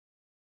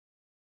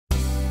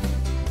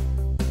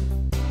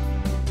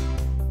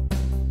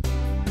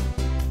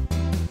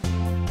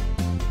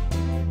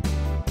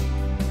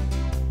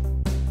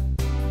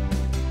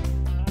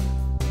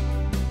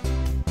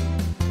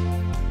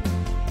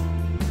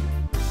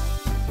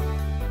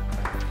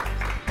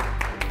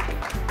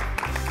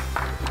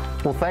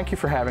Well, thank you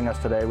for having us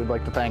today. We'd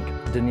like to thank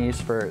Denise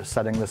for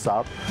setting this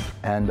up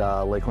and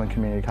Lakeland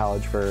Community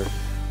College for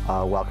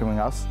welcoming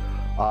us.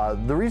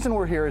 The reason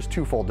we're here is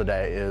twofold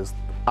today.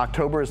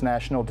 October is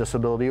National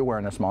Disability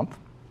Awareness Month,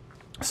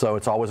 so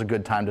it's always a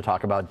good time to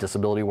talk about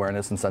disability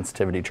awareness and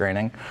sensitivity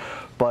training.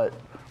 But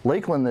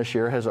Lakeland this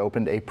year has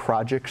opened a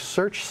Project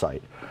Search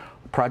site.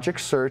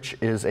 Project Search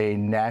is a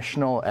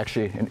national,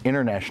 actually an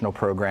international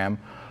program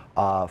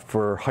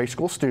for high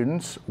school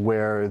students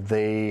where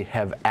they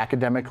have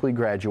academically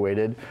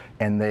graduated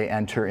and they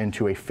enter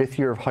into a 5th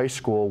year of high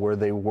school where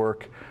they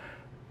work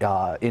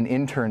in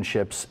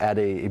internships at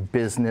a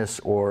business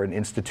or an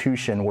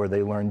institution where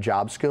they learn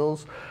job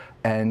skills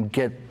and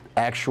get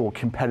actual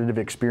competitive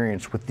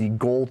experience, with the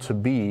goal to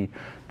be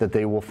that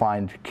they will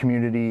find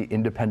community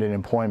independent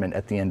employment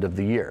at the end of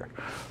the year.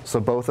 So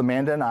both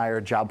Amanda and I are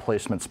job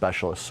placement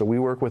specialists, so we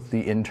work with the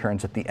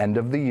interns at the end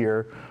of the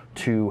year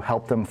to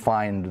help them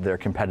find their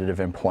competitive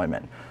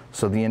employment.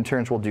 So the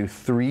interns will do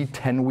 3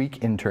 10-week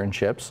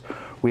internships.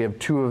 We have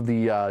 2 of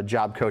the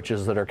job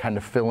coaches that are kind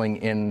of filling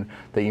in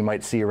that you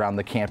might see around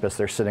the campus.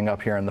 They're sitting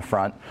up here in the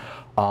front.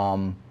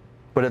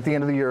 But at the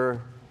end of the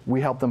year, we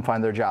help them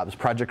find their jobs.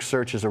 Project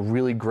Search is a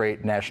really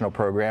great national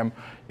program.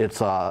 It's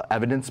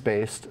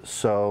evidence-based,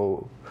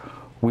 so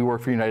we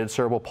work for United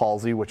Cerebral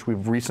Palsy, which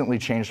we've recently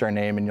changed our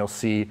name, and you'll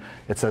see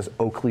it says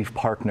Oakleaf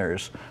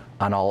Partners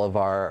on all of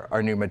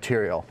our new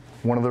material.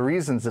 One of the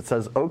reasons it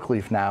says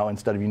Oakleaf now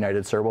instead of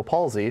United Cerebral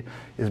Palsy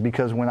is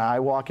because when I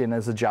walk in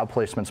as a job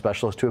placement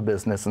specialist to a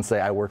business and say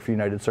I work for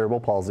United Cerebral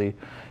Palsy,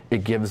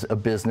 it gives a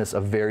business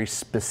a very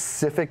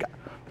specific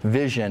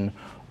vision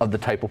of the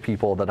type of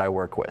people that I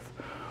work with.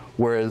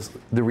 Whereas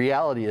the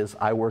reality is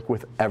I work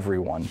with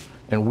everyone,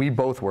 and we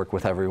both work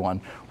with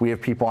everyone. We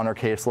have people on our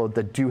caseload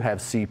that do have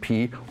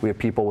CP, we have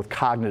people with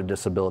cognitive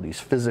disabilities,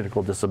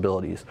 physical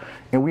disabilities,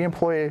 and we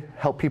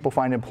help people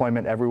find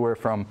employment everywhere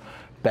from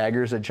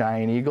baggers at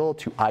Giant Eagle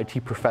to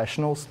IT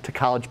professionals to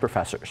college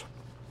professors.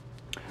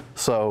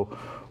 So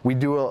we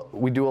do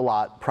a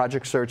lot.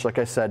 Project Search, like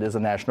I said, is a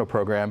national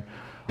program.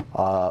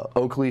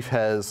 Oakleaf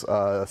has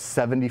a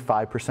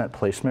 75%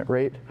 placement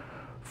rate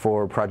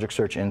for Project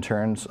Search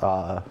interns.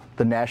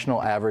 The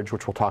national average,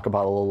 which we'll talk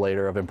about a little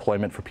later, of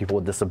employment for people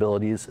with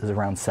disabilities is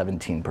around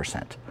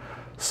 17%.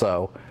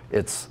 So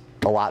it's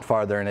a lot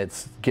farther, and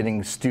it's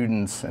getting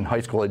students and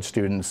high school age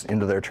students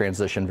into their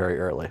transition very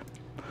early.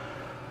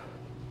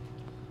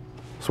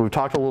 So we've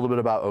talked a little bit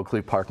about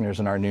Oakleaf Partners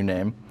and our new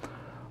name.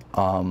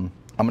 I'm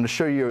going to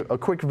show you a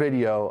quick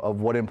video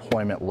of what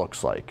employment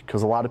looks like,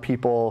 because a lot of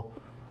people,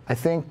 I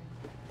think,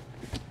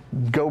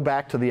 go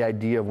back to the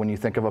idea of when you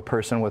think of a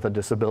person with a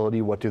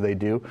disability, what do?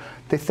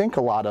 They think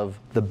a lot of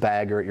the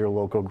bagger at your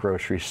local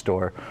grocery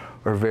store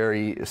or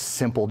very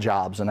simple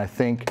jobs. And I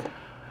think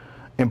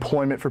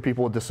employment for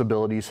people with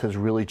disabilities has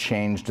really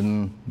changed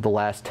in the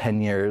last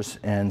 10 years.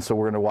 And so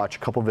we're going to watch a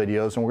couple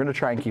videos, and we're going to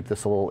try and keep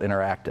this a little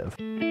interactive.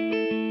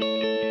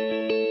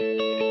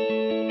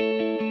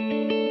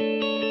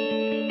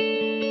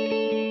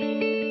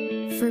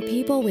 For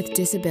people with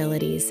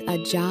disabilities, a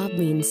job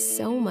means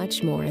so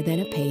much more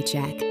than a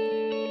paycheck.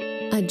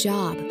 A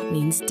job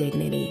means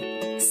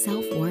dignity,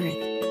 self-worth,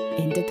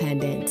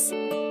 independence.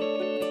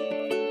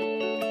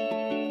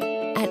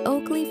 At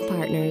Oakleaf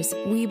Partners,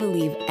 we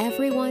believe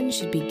everyone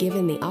should be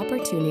given the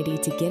opportunity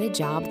to get a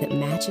job that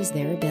matches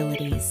their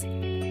abilities.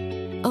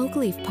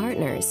 Oakleaf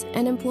Partners,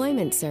 an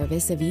employment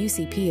service of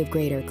UCP of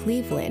Greater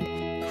Cleveland,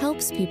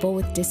 helps people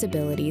with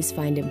disabilities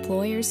find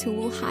employers who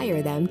will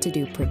hire them to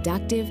do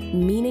productive,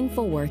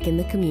 meaningful work in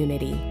the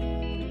community.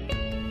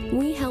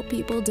 We help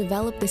people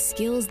develop the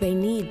skills they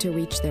need to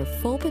reach their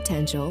full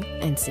potential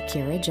and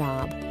secure a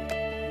job.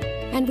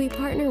 And we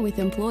partner with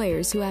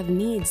employers who have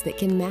needs that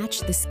can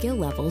match the skill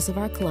levels of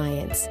our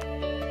clients.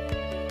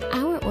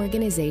 Our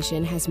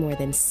organization has more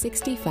than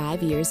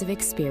 65 years of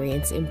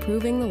experience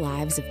improving the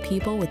lives of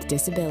people with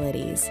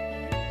disabilities.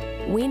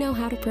 We know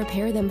how to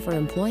prepare them for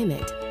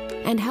employment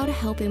and how to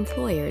help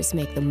employers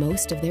make the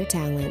most of their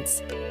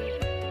talents.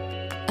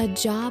 A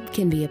job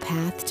can be a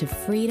path to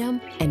freedom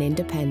and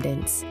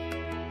independence.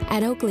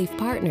 At Oakleaf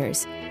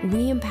Partners,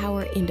 we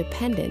empower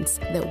independence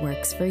that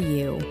works for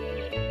you.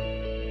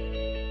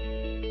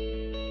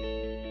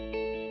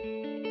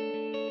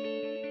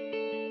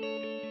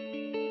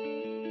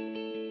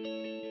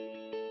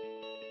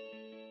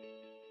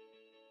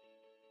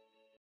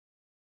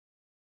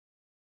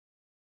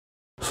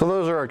 So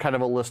those are kind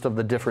of a list of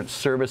the different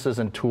services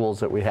and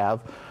tools that we have.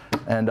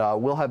 And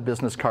we'll have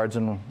business cards,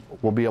 and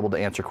we'll be able to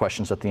answer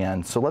questions at the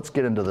end. So let's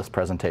get into this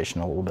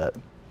presentation a little bit.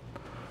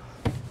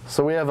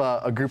 So we have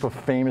a group of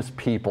famous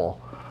people.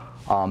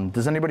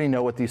 Does anybody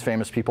know what these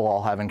famous people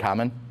all have in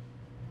common?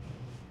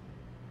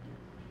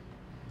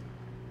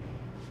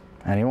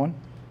 Anyone?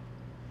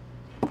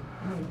 I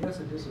guess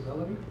a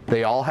disability.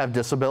 They all have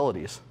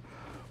disabilities.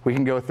 We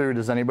can go through.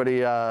 Does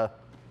anybody,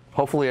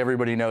 hopefully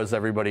everybody knows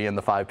everybody in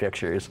the 5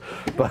 pictures.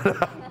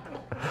 But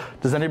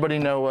does anybody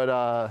know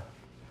what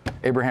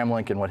Abraham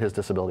Lincoln, what his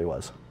disability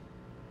was?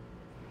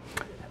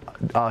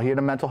 He had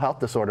a mental health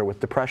disorder with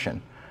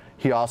depression.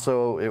 He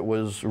also, it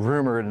was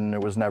rumored and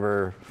it was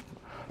never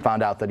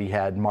found out that he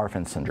had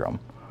Marfan syndrome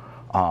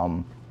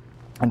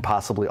and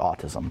possibly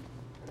autism.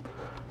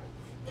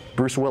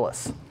 Bruce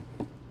Willis.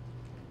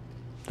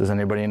 Does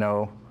anybody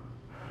know?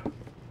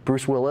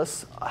 Bruce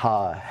Willis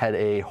had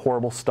a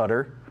horrible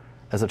stutter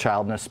as a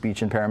child and a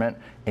speech impairment,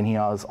 and he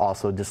was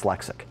also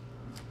dyslexic.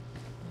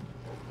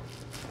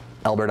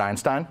 Albert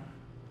Einstein.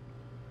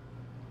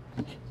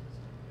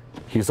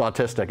 He's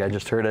autistic. I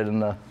just heard it in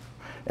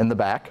the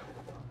back.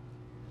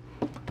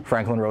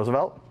 Franklin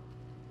Roosevelt.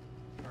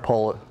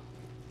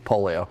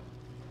 Polio.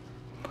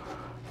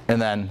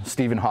 And then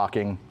Stephen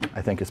Hawking,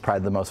 I think, is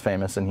probably the most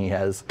famous, and he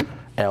has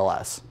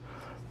ALS.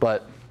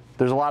 But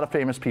there's a lot of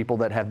famous people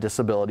that have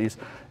disabilities.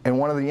 And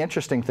one of the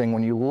interesting things,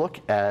 when you look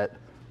at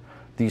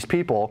these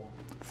people,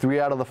 3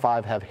 out of the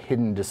 5 have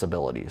hidden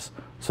disabilities.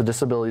 So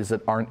disabilities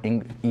that aren't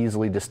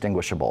easily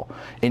distinguishable.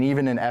 And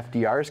even in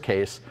FDR's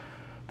case,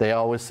 they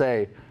always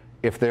say,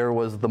 if there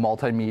was the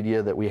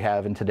multimedia that we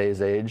have in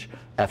today's age,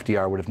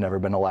 FDR would have never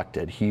been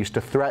elected. He used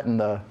to threaten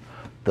the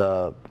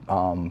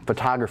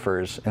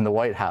photographers in the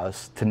White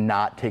House to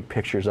not take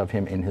pictures of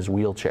him in his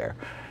wheelchair.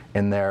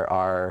 And there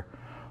are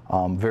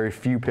very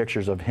few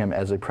pictures of him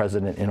as a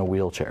president in a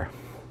wheelchair.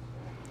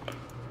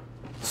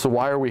 So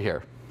why are we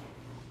here?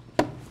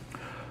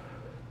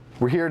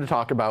 We're here to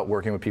talk about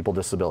working with people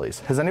with disabilities.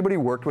 Has anybody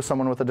worked with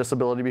someone with a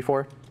disability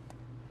before?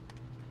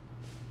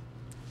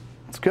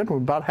 It's good, we're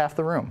about half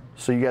the room.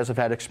 So you guys have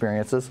had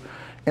experiences.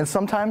 And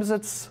sometimes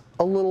it's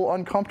a little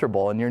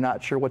uncomfortable and you're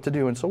not sure what to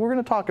do. And so we're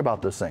going to talk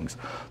about those things.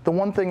 The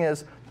one thing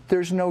is,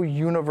 there's no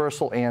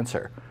universal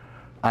answer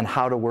on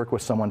how to work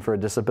with someone for a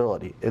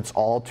disability. It's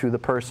all to the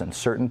person.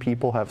 Certain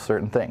people have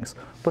certain things.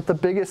 But the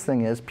biggest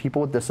thing is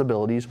people with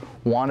disabilities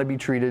want to be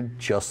treated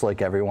just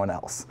like everyone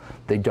else.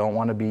 They don't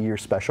want to be your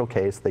special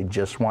case. They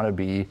just want to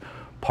be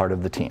part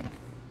of the team.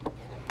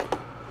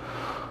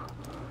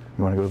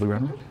 You want to go to the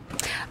ground?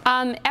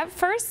 At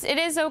first, it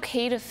is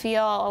okay to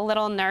feel a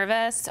little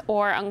nervous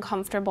or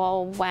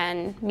uncomfortable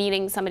when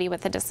meeting somebody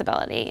with a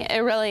disability. It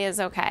really is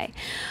okay.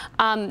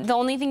 The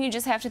only thing you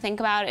just have to think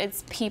about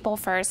is people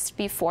first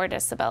before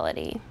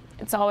disability.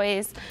 It's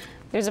always,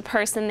 there's a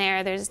person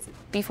there, there's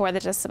before the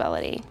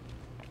disability.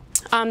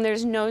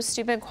 There's no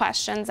stupid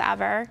questions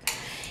ever.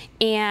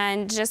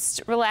 And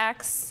just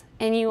relax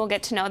and you will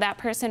get to know that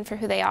person for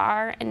who they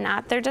are and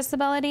not their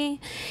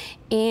disability.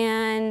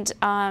 And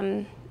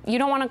you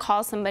don't want to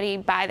call somebody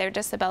by their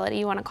disability,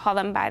 you want to call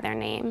them by their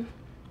name.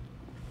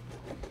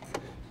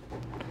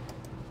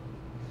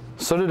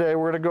 So today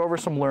we're going to go over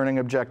some learning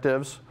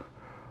objectives.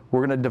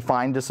 We're going to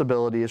define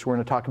disabilities. We're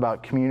going to talk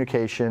about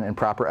communication and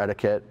proper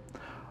etiquette.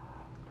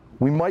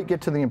 We might get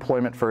to the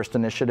Employment First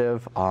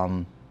initiative.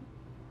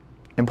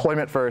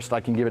 Employment First, I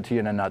can give it to you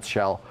in a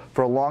nutshell.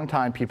 For a long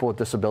time, people with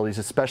disabilities,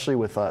 especially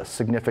with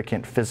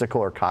significant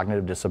physical or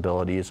cognitive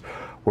disabilities,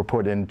 were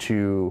put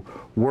into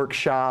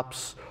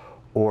workshops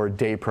or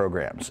day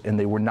programs, and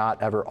they were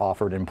not ever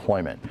offered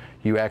employment.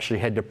 You actually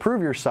had to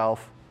prove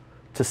yourself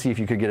to see if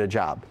you could get a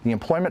job. The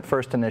Employment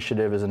First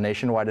initiative is a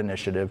nationwide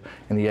initiative,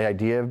 and the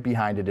idea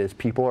behind it is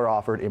people are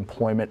offered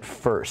employment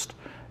first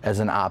as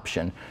an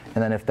option,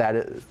 and then if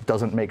that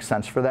doesn't make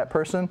sense for that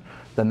person,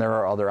 then there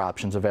are other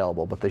options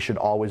available, but they should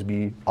always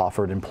be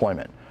offered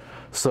employment.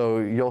 So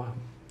you'll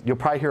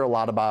probably hear a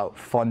lot about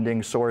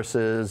funding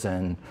sources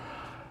and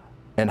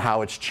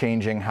how it's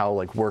changing, how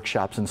like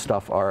workshops and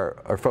stuff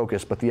are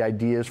focused, but the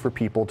idea is for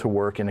people to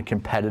work in a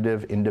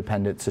competitive,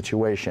 independent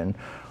situation.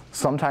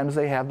 Sometimes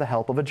they have the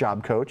help of a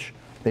job coach,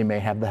 they may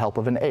have the help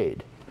of an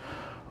aide.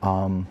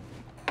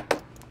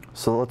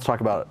 So let's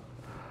talk about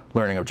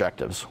learning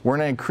objectives. We're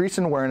going to increase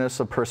awareness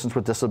of persons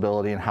with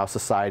disability and how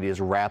society is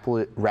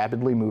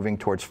rapidly moving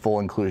towards full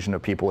inclusion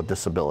of people with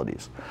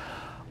disabilities.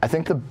 I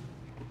think the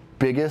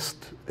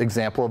biggest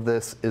example of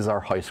this is our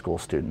high school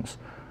students.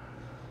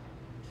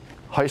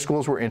 High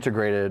schools were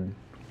integrated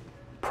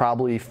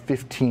probably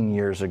 15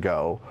 years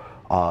ago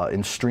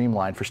and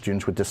streamlined for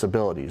students with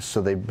disabilities.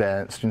 So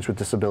students with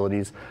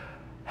disabilities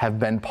have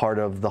been part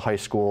of the high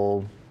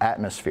school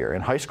atmosphere.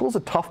 And high school is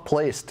a tough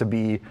place to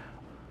be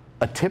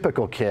a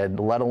typical kid,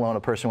 let alone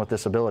a person with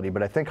disability.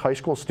 But I think high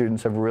school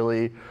students have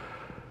really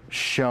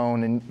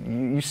shown,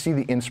 and you see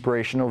the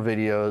inspirational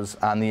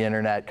videos on the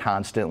internet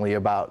constantly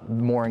about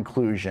more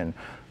inclusion.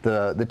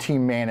 The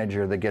team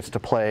manager that gets to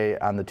play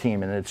on the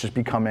team, and it's just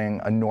becoming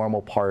a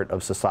normal part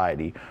of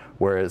society,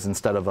 whereas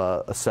instead of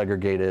a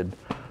segregated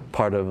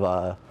part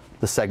of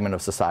the segment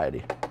of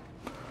society.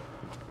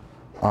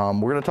 We're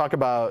going to talk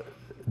about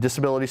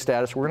disability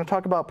status. We're going to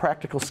talk about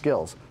practical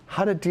skills,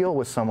 how to deal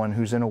with someone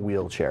who's in a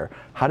wheelchair,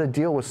 how to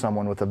deal with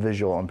someone with a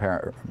visual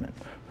impairment,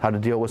 how to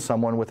deal with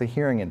someone with a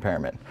hearing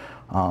impairment.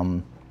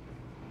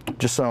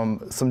 Just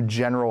some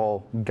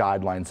general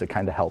guidelines that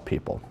kind of help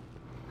people.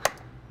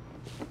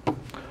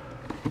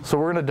 So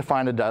we're going to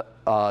define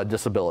a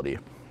disability.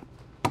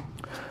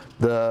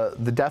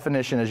 The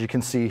definition, as you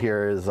can see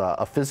here, is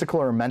a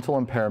physical or mental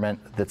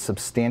impairment that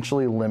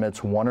substantially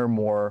limits one or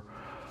more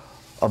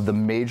of the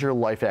major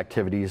life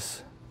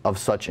activities of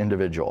such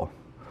individual.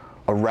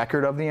 A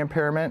record of the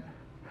impairment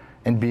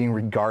and being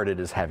regarded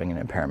as having an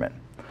impairment.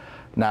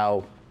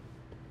 Now,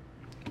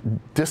 having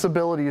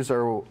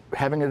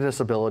a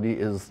disability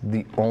is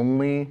the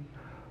only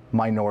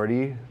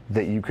minority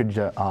that you could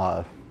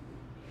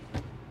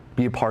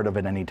be a part of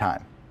at any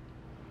time.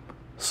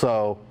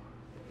 So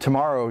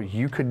tomorrow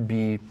you could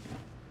be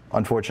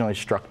unfortunately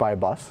struck by a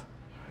bus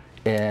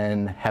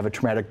and have a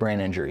traumatic brain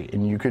injury,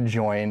 and you could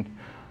join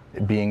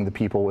being the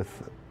people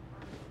with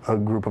a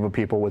group of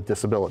people with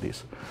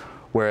disabilities.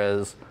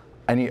 Whereas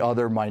any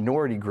other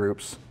minority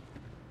groups,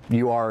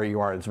 you are or you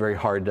aren't. It's very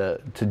hard to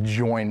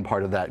join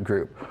part of that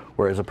group.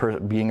 Whereas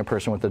being a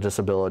person with a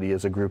disability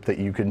is a group that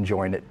you can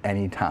join at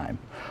any time.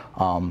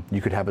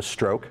 You could have a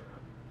stroke.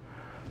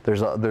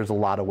 There's a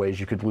lot of ways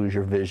you could lose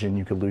your vision,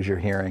 you could lose your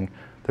hearing.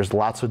 There's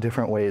lots of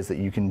different ways that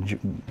you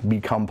can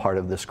become part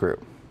of this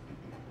group.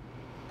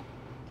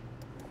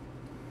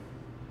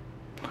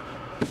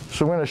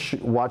 So we're going to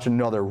watch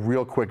another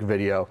real quick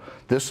video.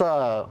 This,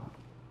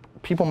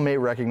 people may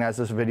recognize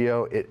this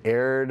video. It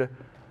aired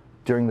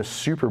during the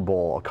Super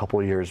Bowl a couple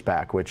of years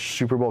back, which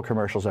Super Bowl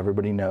commercials,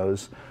 everybody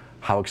knows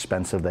how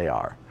expensive they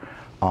are.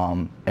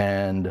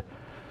 And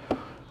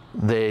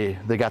they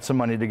got some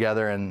money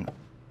together, and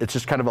it's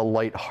just kind of a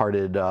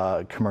light-hearted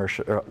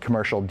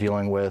commercial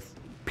dealing with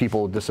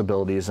people with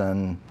disabilities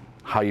and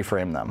how you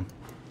frame them.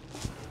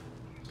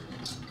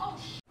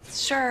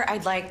 Sure,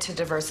 I'd like to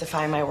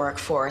diversify my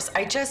workforce.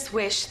 I just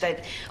wish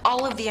that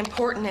all of the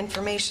important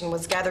information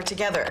was gathered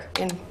together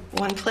in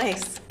one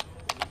place.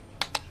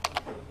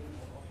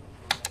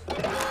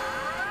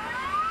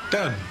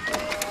 Done.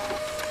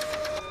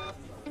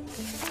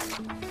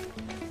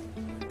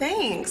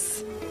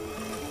 Thanks.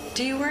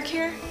 Do you work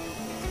here?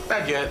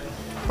 Not yet.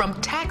 From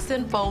tax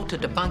info to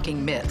debunking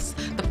myths,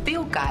 the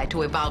Field Guide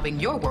to Evolving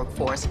Your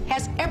Workforce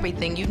has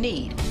everything you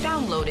need.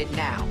 Download it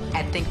now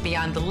at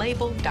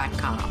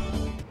thinkbeyondthelabel.com.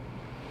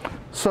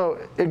 So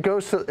it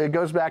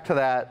goes back to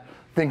that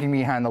thinking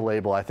behind the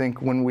label. I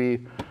think when we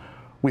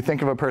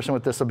think of a person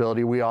with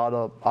disability, we ought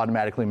to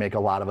automatically make a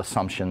lot of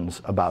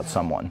assumptions about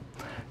someone.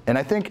 And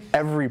I think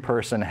every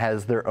person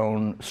has their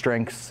own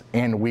strengths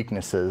and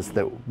weaknesses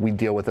that we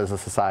deal with as a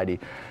society.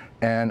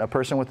 And a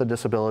person with a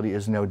disability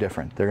is no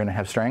different. They're going to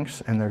have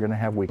strengths and they're going to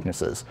have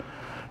weaknesses.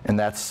 And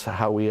that's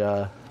how we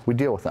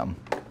deal with them.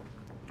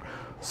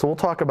 So we'll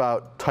talk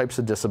about types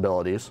of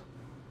disabilities.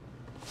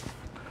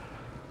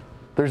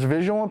 There's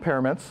visual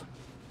impairments,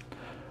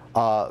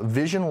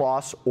 vision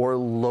loss or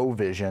low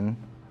vision,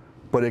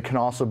 but it can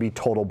also be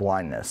total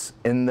blindness.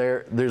 And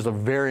there's a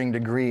varying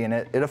degree, and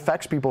it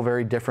affects people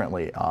very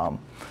differently.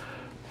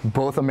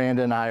 Both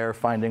Amanda and I are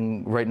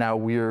finding right now,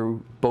 we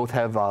both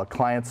have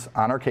clients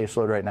on our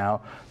caseload right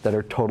now that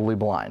are totally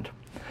blind.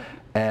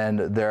 And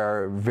there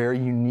are very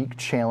unique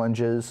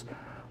challenges.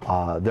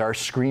 There are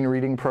screen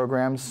reading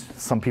programs.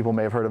 Some people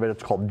may have heard of it.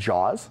 It's called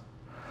JAWS.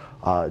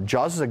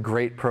 JAWS is a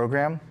great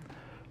program.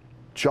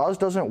 JAWS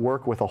doesn't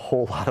work with a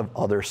whole lot of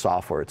other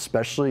software,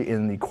 especially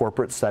in the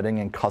corporate setting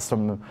and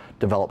custom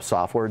developed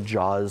software.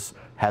 JAWS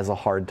has a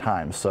hard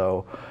time.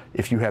 So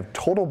if you have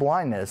total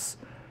blindness,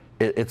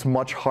 it's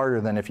much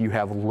harder than if you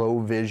have low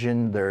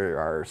vision. There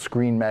are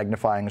screen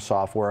magnifying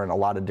software and a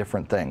lot of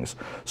different things.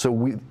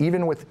 So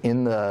even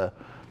within the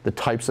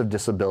types of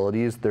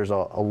disabilities, there's a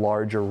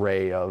large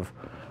array of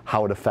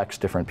how it affects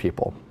different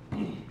people.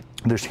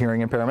 There's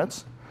hearing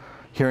impairments,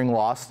 hearing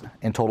loss,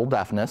 and total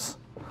deafness.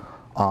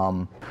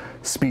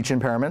 Speech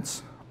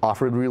impairments,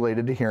 often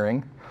related to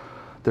hearing.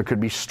 There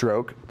could be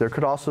stroke. There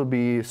could also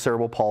be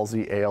cerebral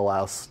palsy,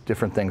 ALS,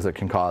 different things that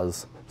can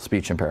cause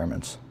speech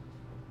impairments.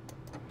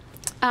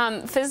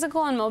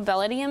 Physical and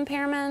mobility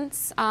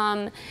impairments,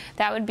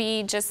 that would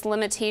be just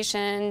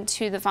limitation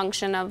to the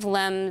function of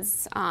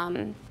limbs,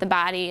 the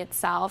body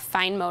itself,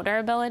 fine motor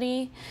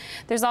ability.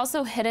 There's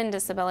also hidden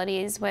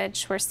disabilities,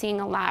 which we're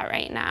seeing a lot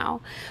right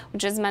now,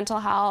 which is mental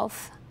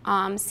health,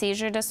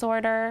 seizure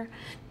disorder,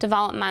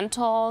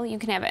 developmental. You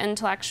can have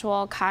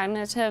intellectual,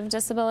 cognitive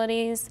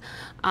disabilities,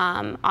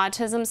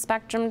 autism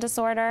spectrum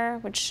disorder,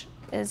 which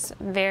is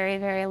very,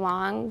 very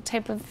long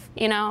type of,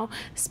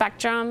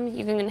 spectrum.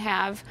 You can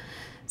have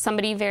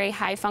somebody very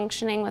high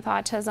functioning with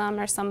autism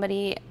or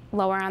somebody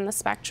lower on the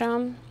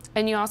spectrum.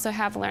 And you also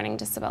have learning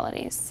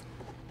disabilities.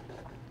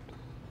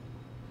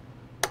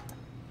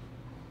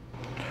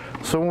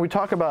 So when we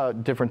talk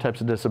about different types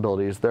of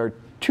disabilities, there are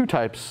two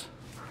types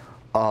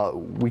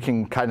we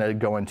can kind of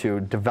go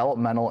into: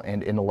 developmental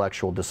and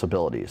intellectual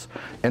disabilities.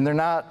 And they're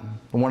not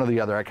one or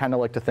the other. I kind of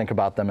like to think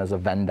about them as a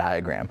Venn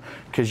diagram,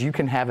 because you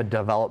can have a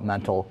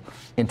developmental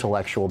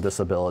intellectual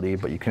disability,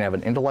 but you can have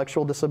an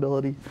intellectual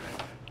disability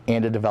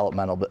and a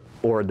developmental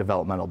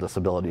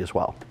disability as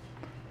well.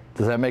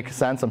 Does that make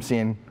sense? I'm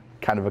seeing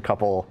kind of a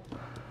couple.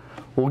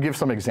 We'll give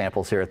some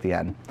examples here at the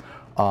end.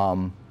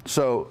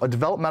 So a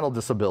developmental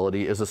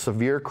disability is a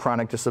severe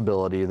chronic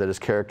disability that is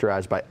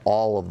characterized by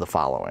all of the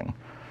following: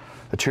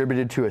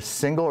 attributed to a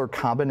single or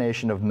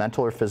combination of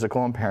mental or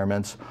physical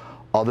impairments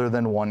other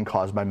than one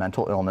caused by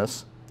mental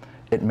illness.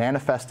 It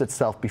manifests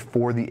itself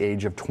before the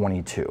age of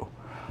 22.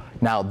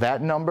 Now,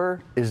 that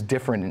number is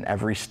different in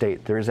every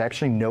state. There is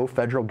actually no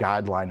federal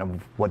guideline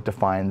of what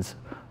defines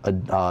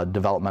a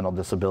developmental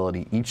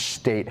disability. Each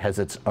state has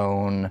its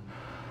own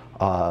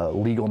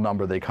legal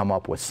number they come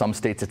up with. Some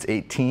states it's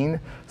 18,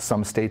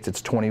 some states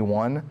it's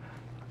 21.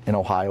 In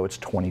Ohio, it's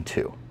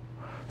 22.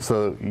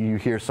 So you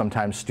hear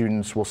sometimes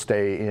students will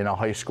stay in a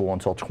high school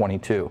until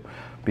 22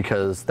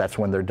 because that's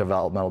when their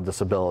developmental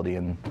disability,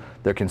 and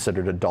they're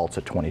considered adults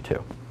at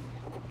 22.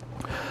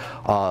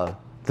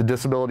 The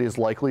disability is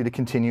likely to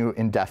continue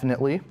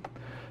indefinitely.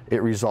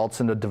 It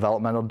results in a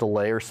developmental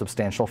delay or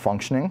substantial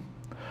functioning.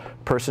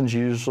 Persons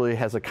usually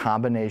has a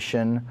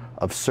combination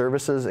of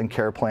services and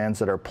care plans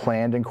that are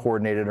planned and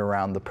coordinated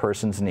around the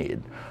person's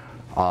need.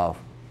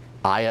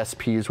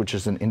 ISPs, which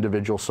is an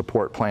individual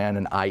support plan,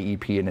 and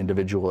IEP, an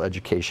individual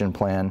education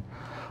plan.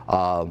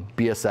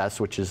 BSS,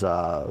 which is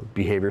a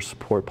behavior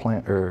support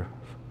plan, or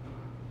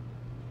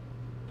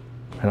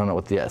I don't know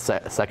what the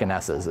second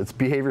S is. It's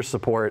behavior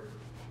support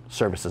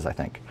services, I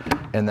think,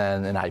 and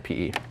then an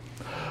IPE.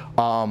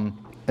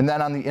 And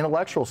then on the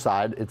intellectual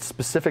side, it's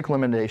specific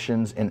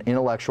limitations in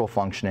intellectual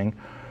functioning,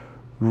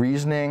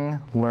 reasoning,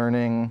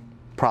 learning,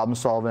 problem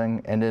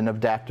solving, and in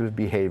adaptive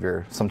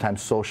behavior,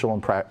 sometimes social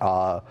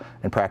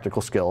and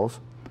practical skills.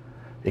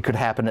 It could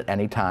happen at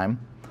any time.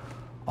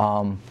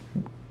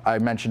 I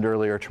mentioned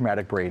earlier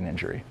traumatic brain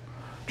injury.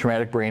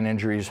 Traumatic brain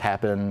injuries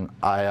happen.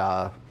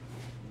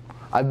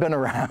 I've been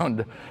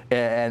around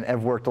and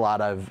have worked a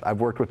lot. I've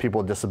worked with people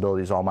with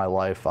disabilities all my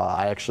life.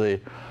 I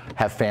actually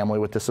have family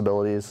with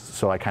disabilities,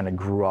 so I kind of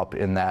grew up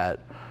in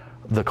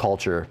the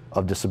culture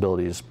of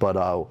disabilities.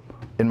 But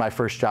in my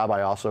first job,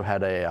 I also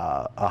had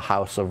a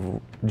house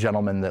of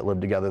gentlemen that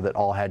lived together that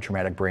all had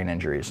traumatic brain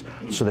injuries.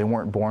 So they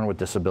weren't born with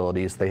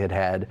disabilities. They had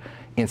had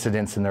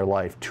incidents in their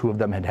life. 2 of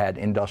them had had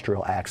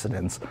industrial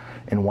accidents,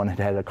 and 1 had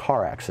had a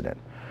car accident.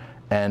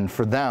 And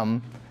for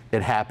them,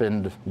 it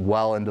happened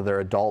well into their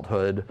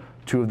adulthood.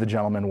 2 of the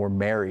gentlemen were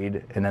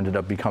married and ended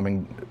up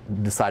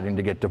deciding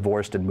to get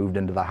divorced and moved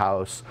into the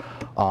house.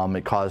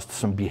 It caused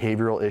some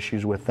behavioral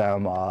issues with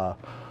them.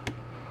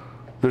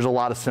 There's a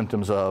lot of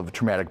symptoms of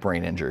traumatic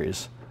brain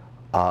injuries,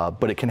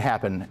 but it can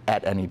happen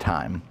at any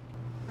time.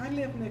 I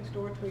lived next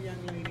door to a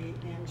young lady,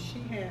 and she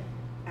had,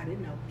 I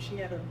didn't know,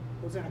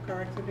 was in a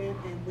car accident,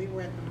 and we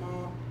were at the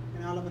mall,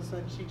 and all of a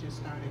sudden she just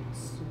started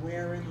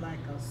swearing like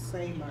a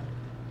sailor.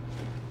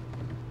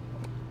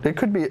 It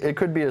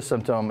could be a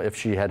symptom if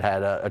she had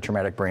had a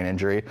traumatic brain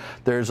injury.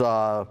 There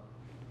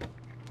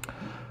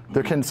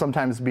can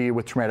sometimes be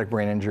with traumatic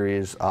brain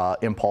injuries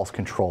impulse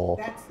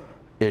control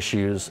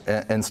issues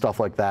and stuff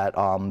like that.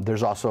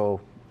 There's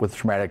also with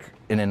traumatic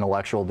and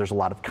intellectual, there's a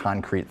lot of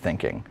concrete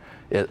thinking.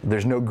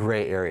 There's no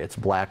gray area, it's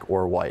black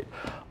or white.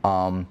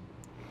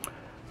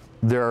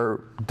 There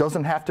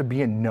doesn't have to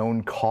be a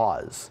known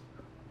cause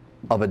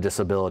of a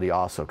disability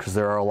also, because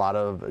there are a lot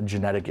of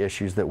genetic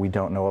issues that we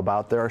don't know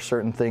about. There are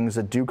certain things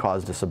that do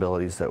cause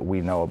disabilities that we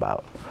know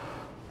about.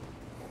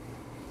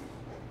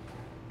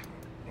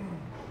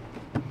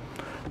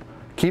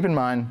 Keep in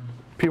mind,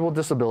 people with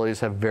disabilities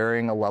have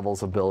varying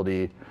levels of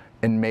ability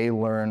and may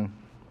learn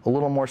a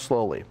little more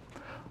slowly.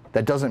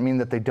 That doesn't mean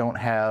that they don't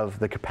have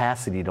the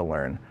capacity to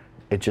learn.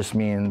 It just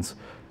means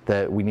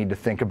that we need to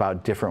think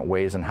about different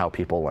ways in how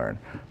people learn.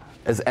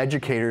 As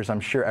educators, I'm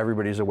sure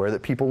everybody's aware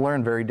that people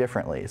learn very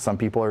differently. Some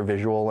people are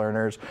visual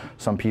learners,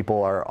 some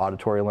people are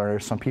auditory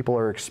learners, some people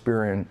are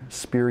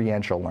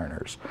experiential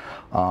learners.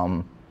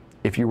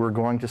 If you were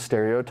going to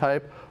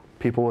stereotype,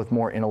 people with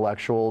more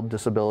intellectual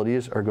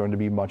disabilities are going to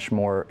be much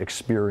more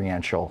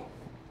experiential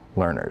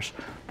learners.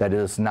 That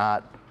is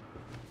not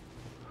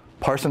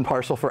parse and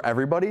parcel for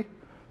everybody,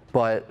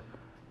 but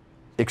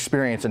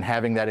experience and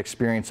having that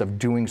experience of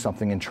doing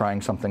something and trying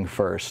something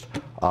first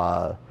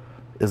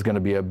is going to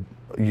be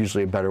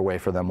usually a better way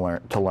for them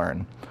to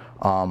learn.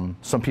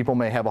 Some people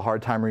may have a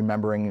hard time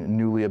remembering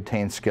newly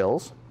obtained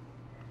skills.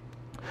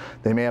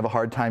 They may have a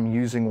hard time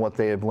using what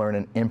they have learned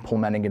and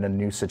implementing in a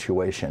new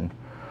situation.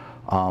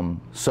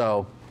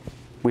 So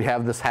we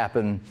have this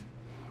happen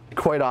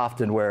quite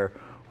often where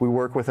we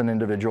work with an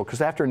individual,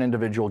 because after an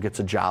individual gets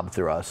a job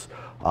through us,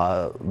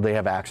 they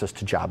have access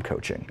to job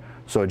coaching.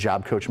 So a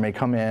job coach may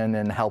come in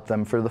and help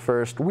them for the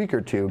first week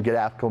or 2, get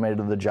acclimated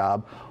to the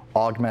job,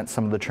 augment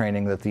some of the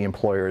training that the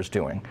employer is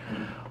doing.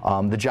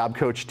 The job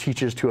coach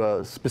teaches to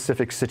a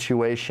specific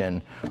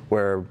situation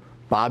where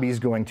Bobby's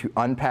going to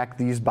unpack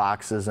these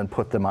boxes and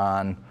put them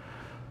on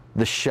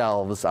the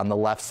shelves on the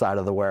left side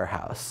of the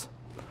warehouse.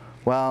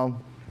 Well,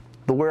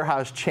 the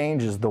warehouse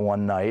changes the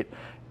one night,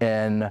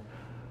 and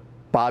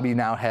Bobby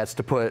now has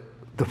to put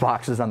the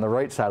boxes on the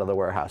right side of the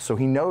warehouse. So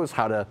he knows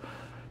how to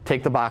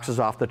take the boxes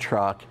off the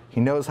truck,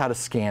 he knows how to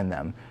scan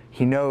them,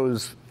 he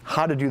knows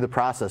how to do the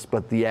process,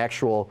 but the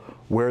actual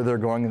where they're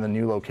going in the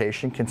new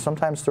location can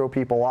sometimes throw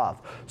people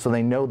off. So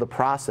they know the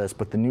process,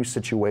 but the new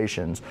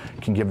situations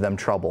can give them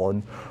trouble.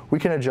 And we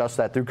can adjust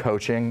that through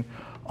coaching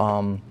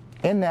and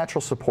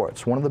natural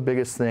supports. One of the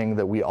biggest things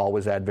that we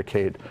always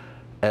advocate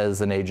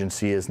as an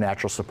agency is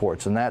natural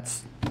supports, and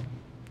that's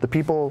the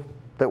people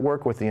that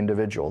work with the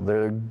individual.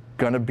 They're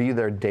going to be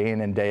there day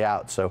in and day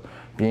out. So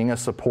being a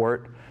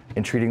support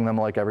and treating them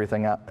like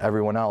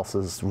everyone else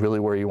is really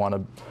where you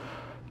want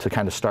to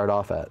kind of start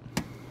off at.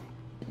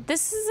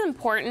 This is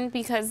important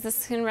because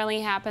this can really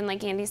happen,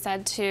 like Andy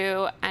said,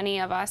 to any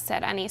of us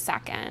at any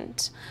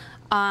second.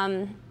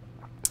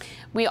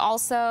 We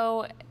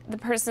also, the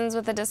persons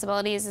with the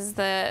disabilities is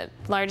the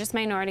largest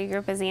minority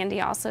group, as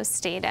Andy also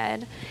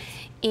stated.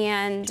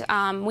 And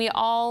we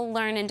all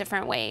learn in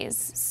different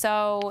ways.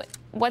 So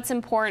what's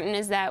important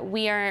is that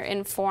we are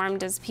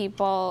informed as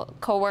people,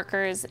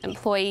 coworkers,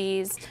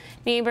 employees,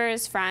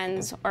 neighbors,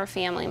 friends, or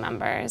family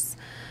members.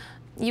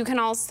 You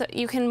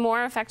can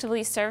more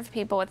effectively serve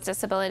people with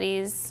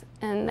disabilities,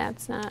 and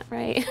that's not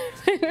right.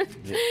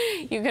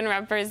 You can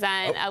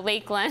represent a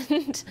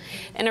Lakeland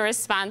in a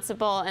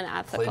responsible and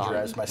ethical.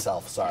 Plagiarized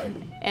myself, sorry.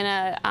 In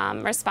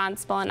a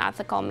responsible and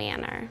ethical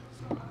manner.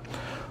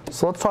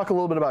 So let's talk a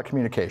little bit about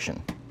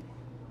communication.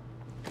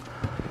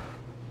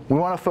 We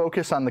want to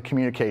focus on the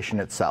communication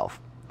itself.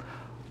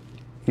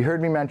 You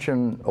heard me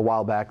mention a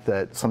while back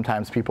that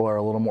sometimes people are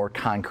a little more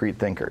concrete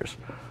thinkers.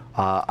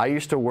 I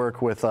used to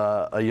work with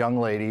a young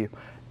lady,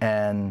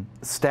 and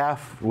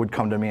staff would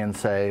come to me and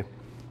say,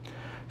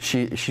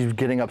 she's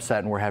getting upset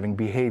and we're having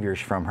behaviors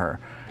from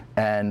her.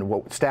 And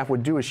what staff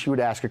would do is she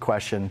would ask a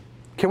question,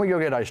 can we go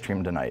get ice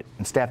cream tonight?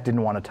 And staff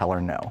didn't want to tell her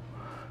no.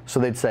 So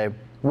they'd say,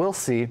 we'll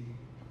see,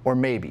 or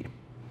maybe.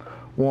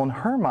 Well, in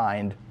her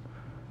mind,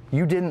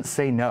 you didn't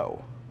say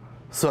no.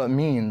 So it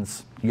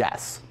means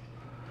yes.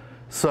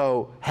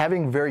 So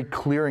having very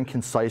clear and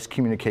concise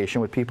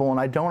communication with people, and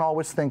I don't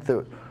always think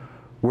that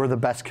we're the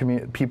best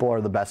people are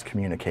the best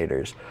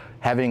communicators.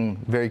 Having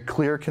very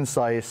clear,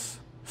 concise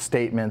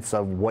statements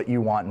of what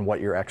you want and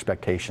what your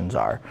expectations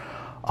are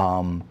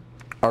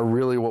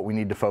really what we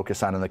need to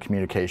focus on in the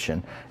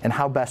communication, and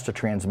how best to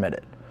transmit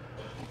it.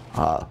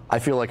 I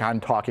feel like I'm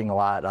talking a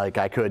lot. Like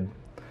I could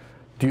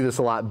do this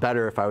a lot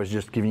better if I was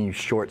just giving you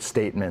short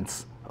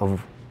statements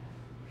of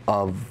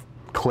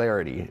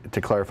clarity to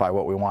clarify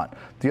what we want.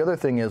 The other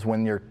thing is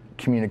when you're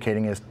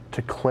communicating is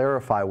to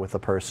clarify with the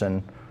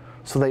person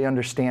so they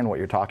understand what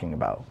you're talking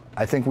about.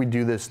 I think we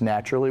do this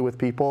naturally with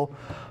people.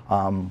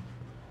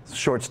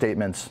 Short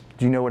statements,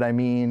 do you know what I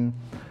mean?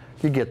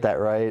 You get that,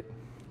 right?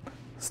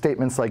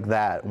 Statements like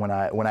that when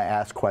I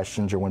ask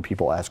questions or when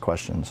people ask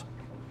questions.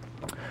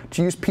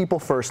 To use people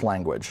first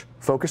language,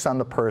 focus on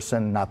the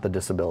person, not the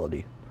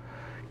disability.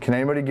 Can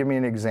anybody give me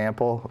an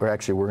example? Or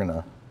actually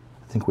I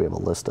think we have a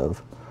list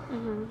of,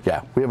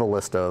 yeah, we have a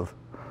list of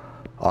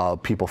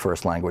people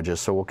first languages,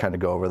 so we'll kind of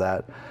go over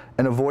that.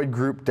 And avoid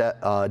group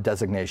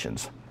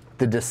designations.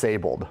 The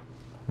disabled,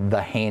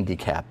 the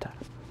handicapped.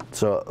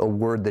 So a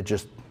word that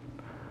just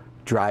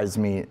drives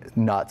me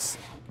nuts,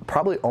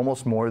 probably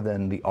almost more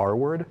than the R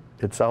word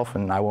itself,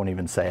 and I won't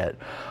even say it.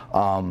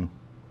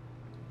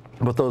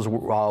 But those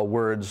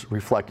words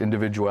reflect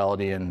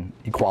individuality and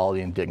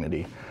equality and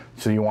dignity.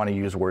 So you want to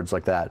use words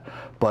like that.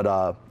 But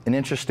an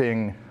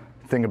interesting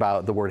thing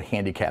about the word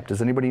handicap,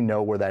 does anybody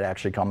know where that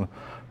actually comes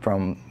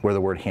from, where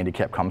the word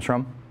handicap comes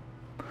from?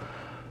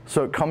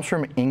 So it comes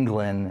from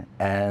England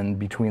and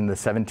between the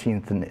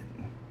 17th and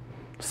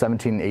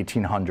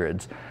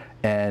 1800s.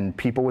 And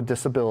people with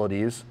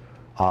disabilities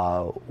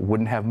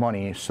wouldn't have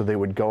money, so they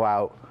would go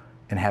out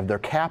and have their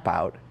cap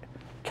out,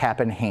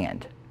 cap in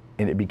hand.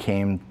 And it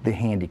became the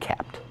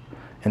handicapped.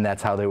 And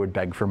that's how they would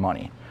beg for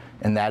money.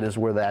 And that is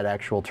where that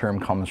actual term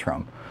comes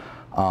from.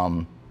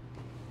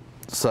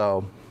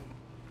 So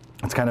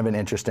it's kind of an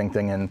interesting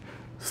thing, and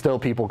still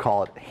people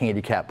call it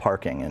handicap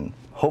parking, and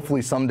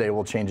hopefully someday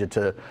we'll change it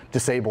to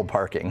disabled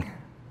parking.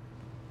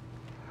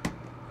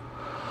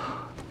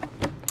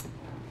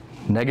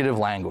 Negative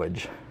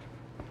language.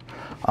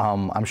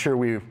 I'm sure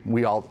we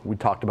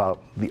talked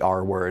about the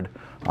R word.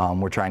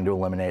 We're trying to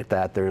eliminate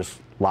that. There's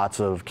lots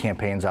of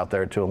campaigns out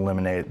there to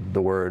eliminate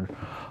the word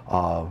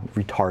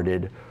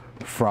retarded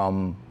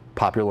from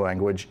popular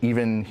language.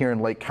 Even here in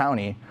Lake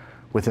County,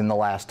 within the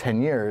last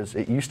 10 years,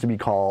 it used to be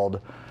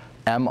called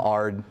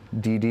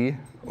MRDD,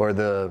 or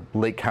the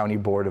Lake County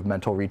Board of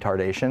Mental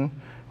Retardation,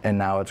 and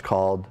now it's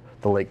called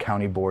the Lake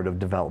County Board of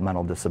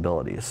Developmental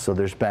Disabilities. So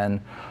there's been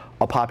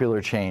a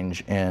popular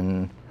change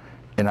in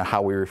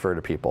how we refer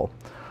to people.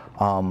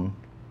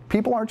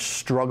 People aren't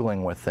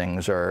struggling with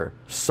things or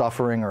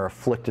suffering or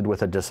afflicted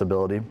with a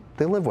disability.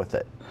 They live with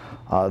it.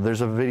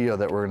 There's a video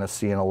that we're going to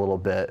see in a little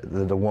bit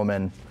that a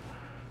woman,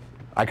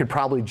 I could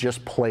probably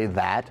just play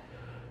that,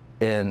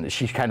 and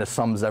she kind of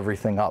sums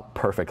everything up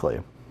perfectly.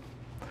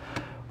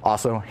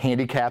 Also,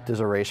 handicapped is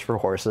a race for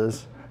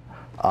horses.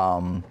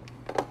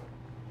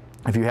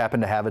 If you happen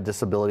to have a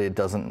disability, it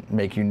doesn't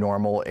make you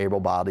normal,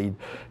 able-bodied.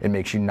 It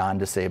makes you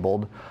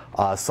non-disabled.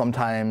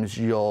 Sometimes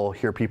you'll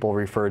hear people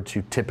referred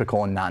to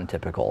typical and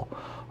non-typical.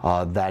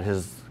 That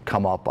has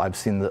come up. I've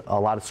seen a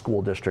lot of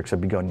school districts have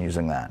begun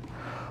using that.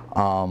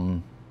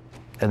 And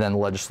then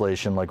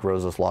legislation like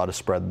Rosa's Law to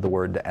spread the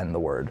word to end the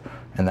word.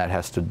 And that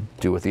has to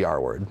do with the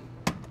R word.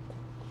 Are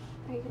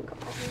you going to go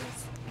back on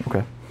this?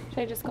 Okay. Should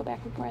I just go back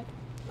and forth?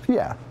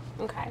 Yeah.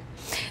 Okay,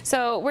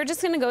 so we're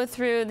just going to go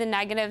through the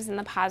negatives and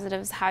the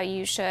positives, how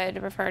you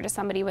should refer to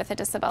somebody with a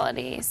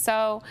disability.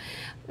 So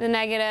the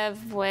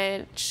negative,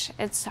 which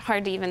it's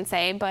hard to even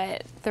say,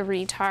 but the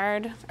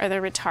retard or the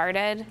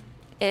retarded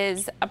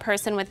is a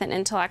person with an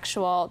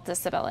intellectual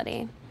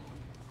disability.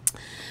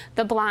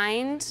 The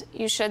blind,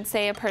 you should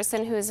say a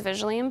person who is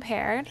visually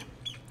impaired.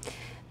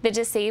 The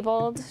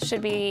disabled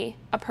should be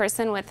a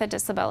person with a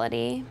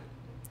disability.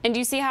 And do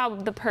you see how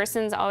the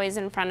person's always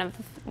in front of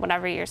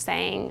whatever you're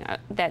saying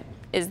that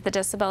is the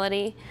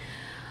disability?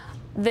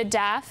 The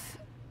deaf,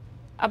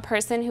 a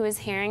person who is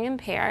hearing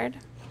impaired.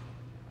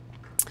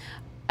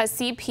 A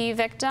CP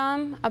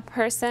victim, a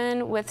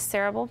person with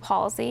cerebral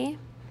palsy.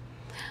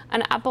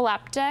 An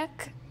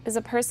epileptic is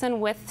a person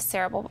with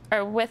cerebral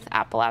or with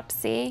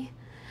epilepsy.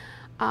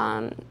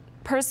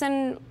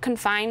 Person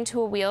confined to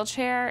a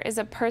wheelchair is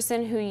a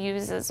person who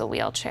uses a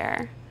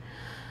wheelchair.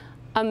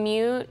 A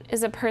mute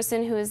is a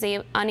person who is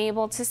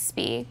unable to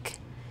speak,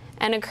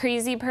 and a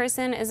crazy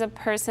person is a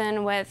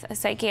person with a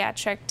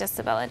psychiatric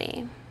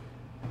disability.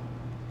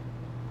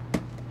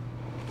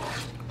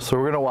 So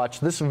we're going to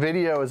watch, this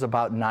video is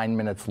about 9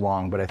 minutes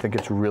long, but I think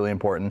it's really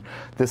important.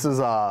 This is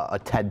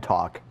a TED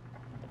Talk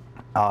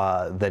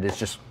that is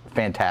just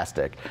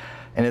fantastic,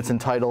 and it's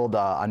entitled,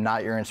 I'm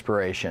Not Your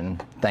Inspiration,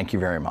 Thank You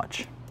Very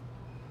Much.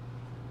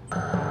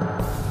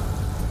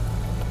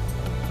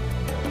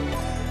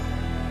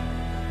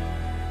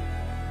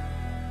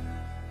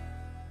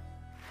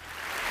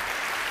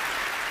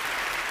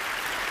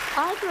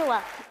 I grew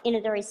up in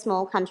a very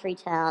small country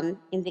town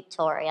in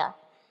Victoria.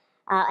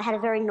 I had a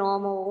very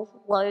normal,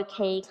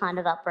 low-key kind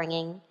of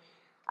upbringing.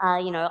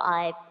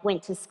 I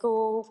went to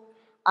school,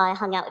 I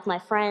hung out with my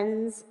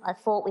friends, I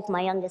fought with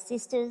my younger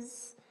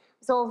sisters. It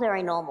was all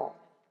very normal.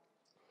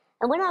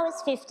 And when I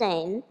was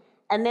 15,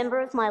 a member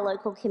of my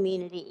local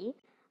community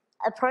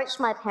approached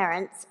my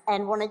parents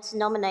and wanted to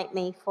nominate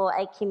me for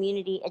a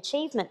Community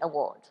Achievement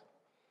Award.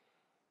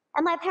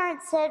 And my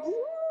parents said,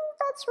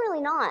 that's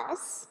really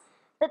nice,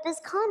 but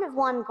there's kind of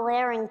one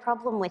glaring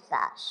problem with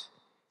that.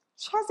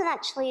 She hasn't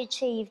actually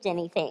achieved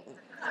anything.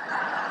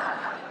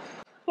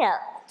 Yeah,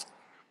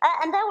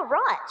 and they were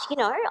right.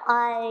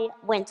 I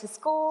went to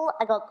school,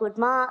 I got good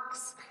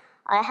marks,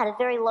 I had a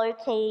very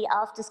low-key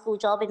after-school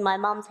job in my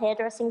mum's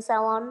hairdressing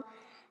salon,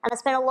 and I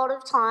spent a lot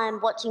of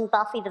time watching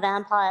Buffy the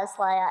Vampire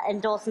Slayer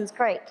and Dawson's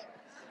Creek.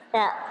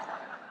 Yeah,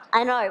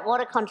 I know, what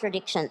a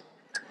contradiction.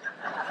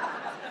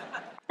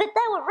 But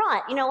they were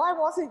right. I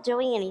wasn't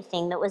doing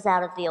anything that was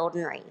out of the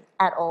ordinary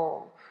at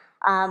all.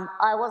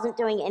 I wasn't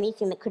doing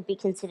anything that could be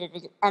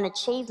considered an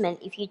achievement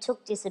if you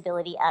took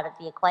disability out of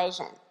the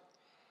equation.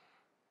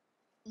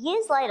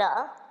 Years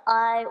later,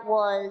 I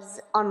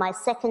was on my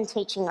second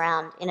teaching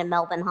round in a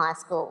Melbourne high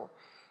school,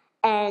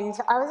 and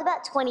I was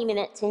about 20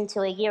 minutes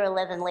into a Year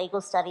 11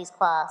 legal studies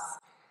class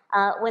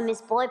when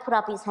this boy put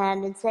up his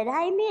hand and said,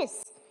 "Hey,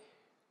 miss,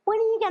 when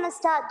are you going to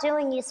start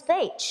doing your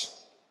speech?"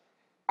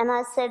 And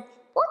I said,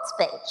 "What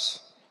speech?"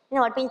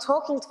 I'd been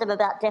talking to them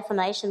about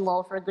defamation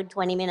law for a good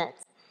 20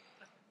 minutes.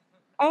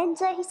 And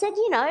he said,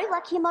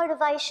 like your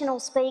motivational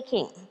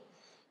speaking.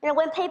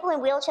 When people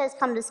in wheelchairs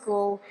come to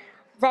school,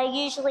 they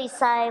usually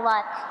say,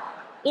 like,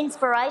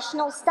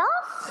 inspirational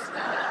stuff.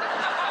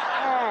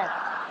 Yeah.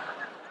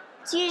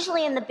 It's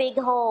usually in the big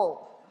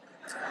hall.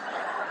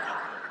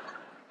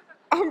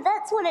 And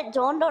that's when it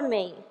dawned on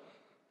me.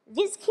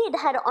 This kid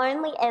had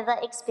only ever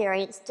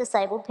experienced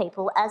disabled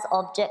people as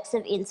objects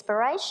of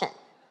inspiration.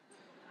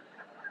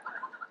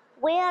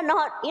 We are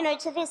not,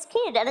 to this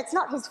kid, and it's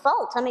not his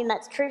fault. I mean,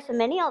 that's true for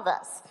many of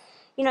us.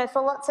 For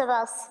lots of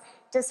us,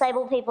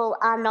 disabled people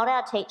are not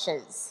our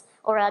teachers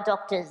or our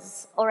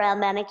doctors or our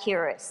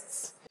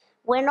manicurists.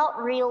 We're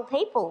not real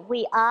people.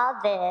 We are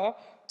there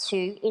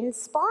to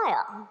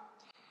inspire.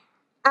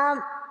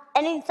 And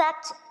in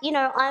fact,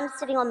 I'm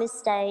sitting on this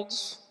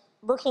stage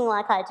looking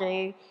like I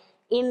do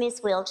in this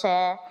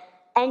wheelchair,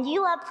 and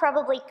you are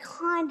probably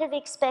kind of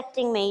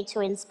expecting me to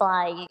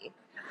inspire you,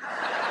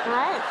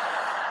 right?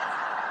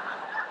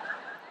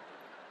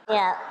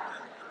 Yeah.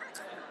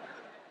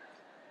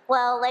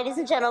 Well, ladies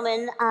and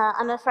gentlemen,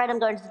 I'm afraid I'm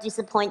going to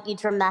disappoint you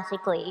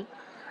dramatically.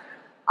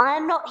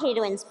 I'm not here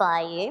to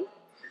inspire you.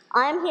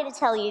 I'm here to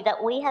tell you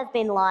that we have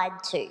been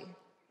lied to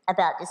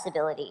about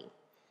disability.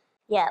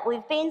 Yeah,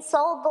 we've been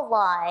sold the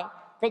lie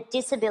that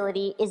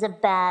disability is a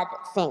bad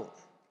thing.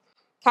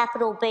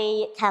 Capital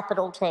B,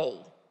 capital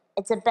T.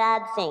 It's a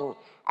bad thing.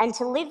 And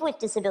to live with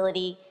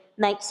disability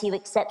makes you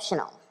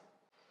exceptional.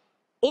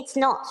 It's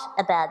not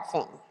a bad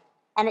thing,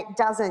 and it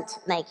doesn't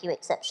make you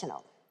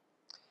exceptional.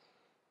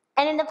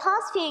 And in the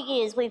past few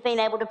years, we've been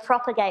able to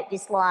propagate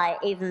this lie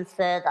even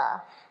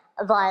further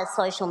via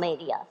social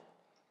media.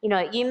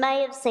 You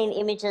may have seen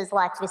images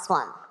like this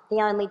one. The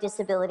only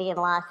disability in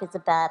life is a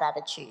bad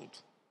attitude.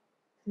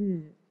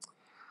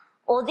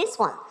 Or this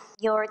one,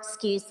 your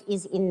excuse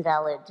is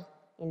invalid,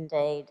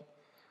 indeed.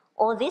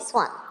 Or this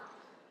one,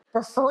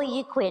 before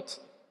you quit,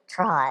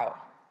 try.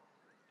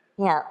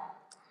 Yeah.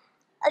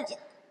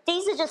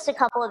 These are just a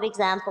couple of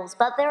examples,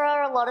 but there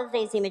are a lot of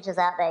these images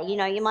out there.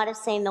 You might have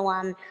seen the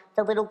one,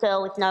 the little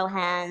girl with no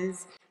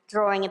hands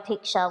drawing a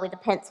picture with a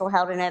pencil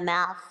held in her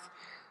mouth.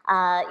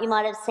 You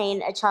might have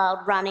seen a child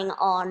running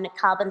on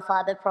carbon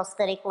fibre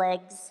prosthetic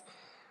legs.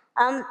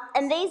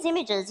 And these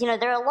images, you know,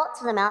 there are lots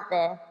of them out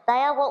there. They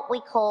are what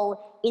we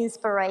call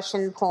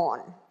inspiration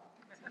porn.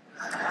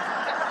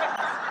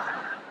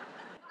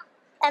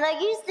 And I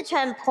use the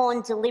term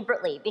porn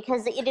deliberately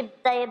because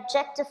they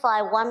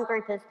objectify one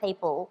group of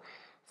people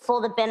for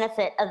the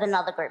benefit of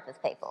another group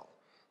of people.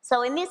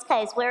 So in this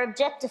case, we're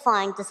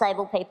objectifying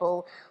disabled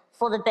people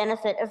for the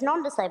benefit of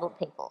non-disabled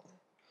people.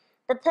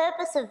 The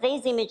purpose of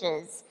these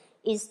images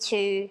is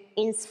to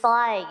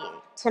inspire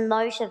you, to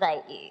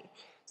motivate you,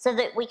 so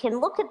that we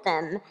can look at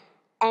them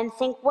and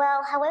think,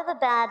 well, however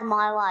bad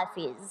my life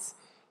is,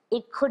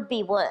 it could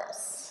be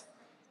worse.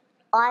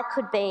 I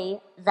could be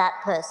that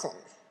person.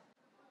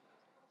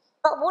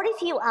 But what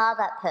if you are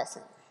that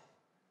person?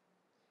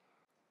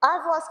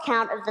 I've lost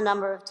count of the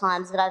number of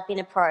times that I've been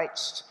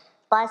approached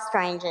by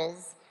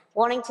strangers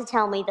wanting to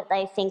tell me that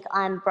they think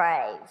I'm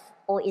brave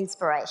or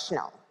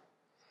inspirational.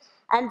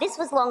 And this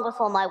was long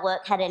before my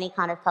work had any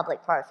kind of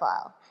public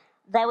profile.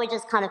 They were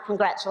just kind of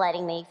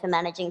congratulating me for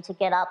managing to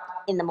get up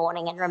in the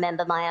morning and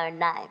remember my own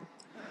name.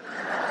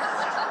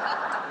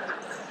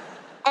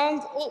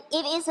 And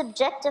it is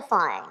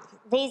objectifying.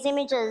 These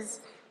images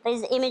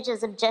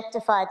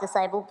objectify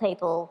disabled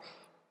people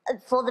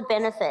for the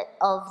benefit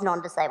of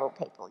non-disabled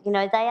people. You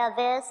know, they are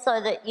there so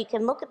that you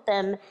can look at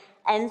them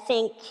and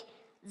think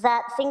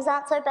that things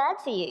aren't so bad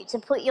for you, to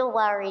put your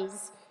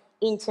worries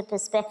into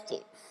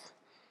perspective.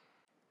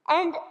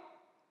 And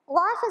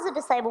life as a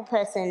disabled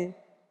person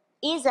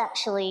is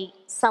actually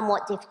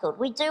somewhat difficult.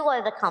 We do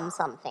overcome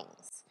some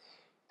things.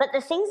 But the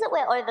things that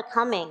we're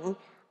overcoming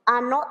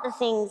are not the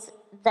things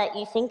that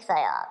you think they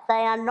are.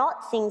 They are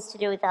not things to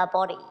do with our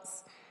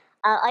bodies.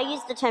 I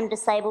use the term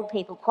disabled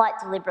people quite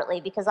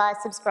deliberately because I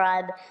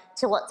subscribe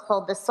to what's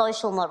called the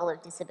social model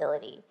of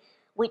disability,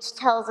 which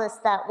tells us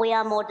that we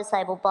are more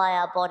disabled by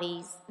our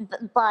bodies,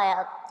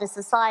 the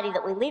society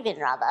that we live in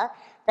rather,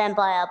 than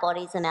by our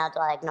bodies and our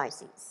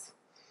diagnoses.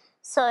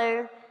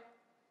 So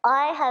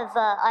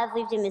I've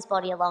lived in this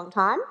body a long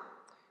time.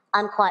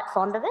 I'm quite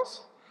fond of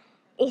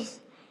it.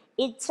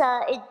 It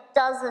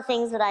does the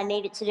things that I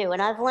need it to do,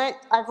 and I've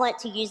learnt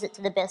to use it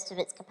to the best of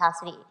its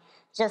capacity,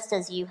 just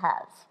as you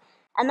have.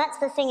 And that's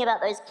the thing about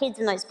those kids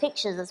in those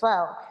pictures as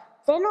well.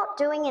 They're not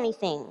doing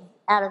anything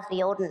out of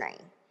the ordinary.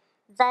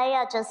 They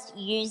are just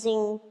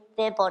using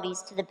their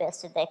bodies to the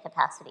best of their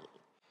capacity.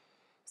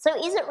 So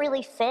is it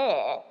really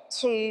fair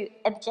to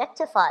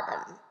objectify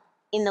them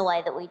in the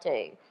way that we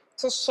do,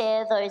 to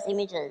share those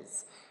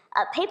images?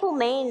 People,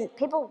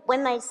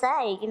 when they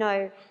say, you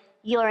know,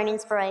 you're an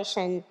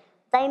inspiration,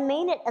 they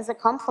mean it as a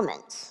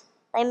compliment.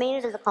 They mean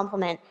it as a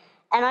compliment.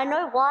 And I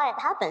know why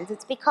it happens.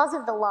 It's because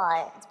of the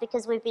lie. It's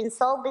because we've been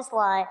sold this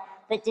lie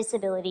that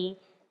disability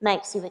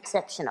makes you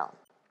exceptional.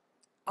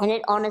 And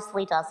it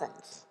honestly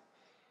doesn't.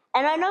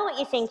 And I know what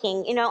you're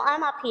thinking. You know,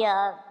 I'm up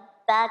here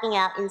bagging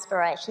out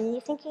inspiration. And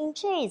you're thinking,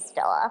 geez,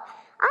 Stella,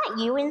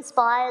 aren't you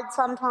inspired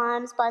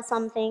sometimes by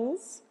some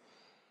things?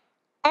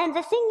 And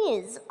the thing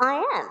is, I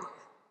am.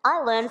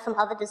 I learn from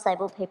other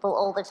disabled people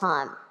all the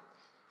time.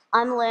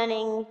 I'm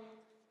learning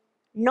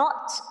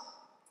not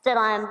that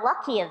I am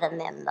luckier than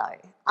them, though.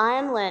 I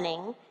am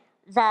learning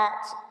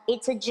that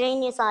it's a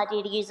genius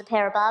idea to use a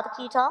pair of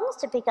barbecue tongs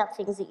to pick up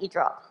things that you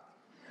drop.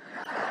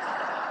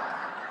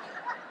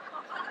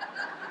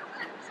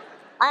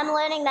 I'm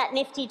learning that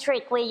nifty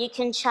trick where you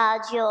can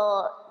charge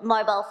your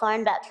mobile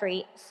phone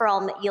battery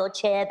from your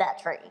chair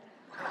battery.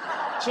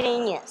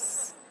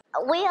 Genius.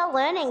 We are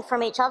learning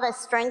from each other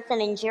strength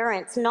and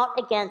endurance, not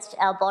against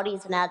our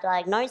bodies and our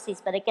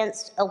diagnoses, but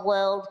against a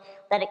world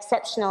that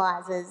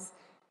exceptionalises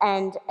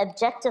and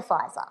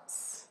objectifies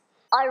us.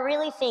 I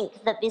really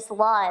think that this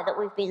lie that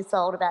we've been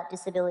sold about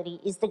disability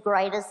is the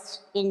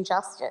greatest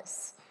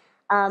injustice.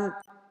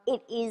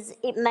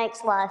 It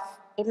makes life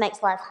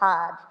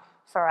hard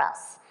for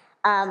us.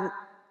 And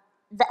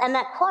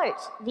that quote,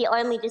 the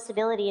only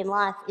disability in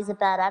life is a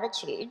bad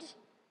attitude,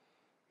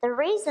 the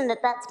reason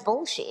that that's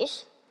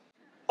bullshit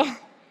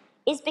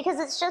is because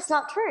it's just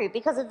not true.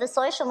 Because of the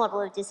social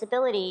model of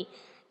disability,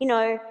 you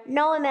know,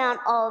 no amount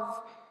of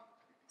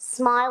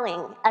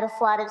smiling at a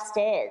flight of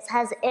stairs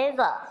has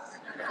ever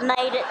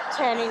made it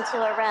turn into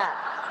a rap.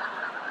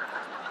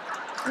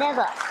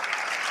 Never.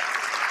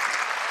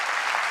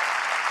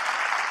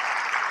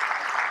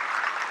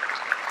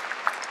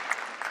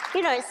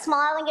 You know,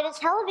 smiling at a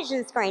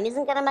television screen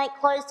isn't going to make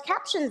closed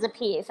captions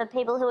appear for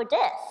people who are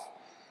deaf.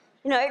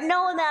 You know,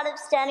 no amount of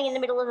standing in the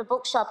middle of a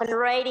bookshop and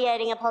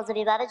radiating a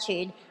positive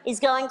attitude is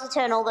going to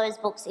turn all those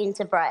books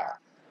into Braille.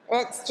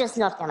 It's just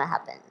not going to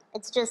happen.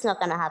 It's just not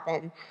going to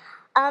happen.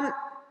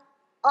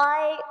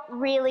 I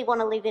really want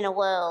to live in a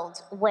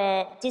world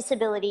where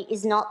disability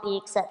is not the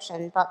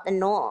exception but the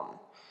norm.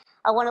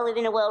 I want to live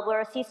in a world where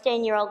a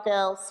 15-year-old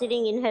girl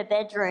sitting in her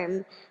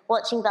bedroom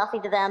watching Buffy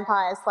the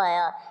Vampire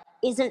Slayer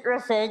isn't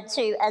referred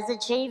to as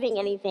achieving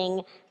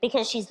anything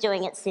because she's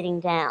doing it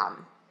sitting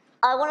down.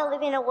 I want to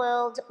live in a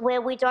world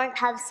where we don't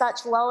have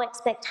such low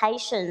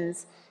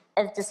expectations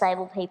of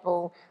disabled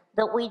people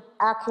that we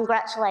are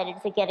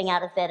congratulated for getting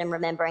out of bed and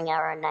remembering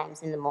our own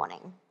names in the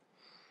morning.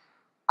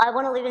 I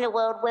want to live in a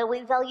world where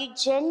we value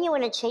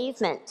genuine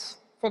achievement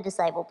for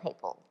disabled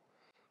people.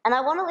 And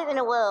I want to live in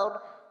a world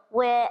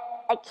where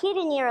a kid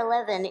in year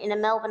 11 in a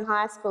Melbourne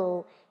high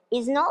school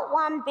is not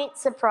one bit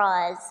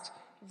surprised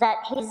that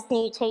his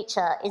new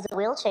teacher is a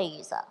wheelchair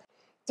user.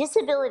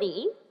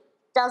 Disability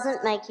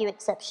doesn't make you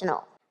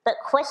exceptional, but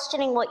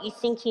questioning what you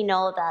think you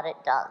know about it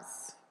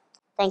does.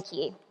 Thank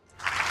you.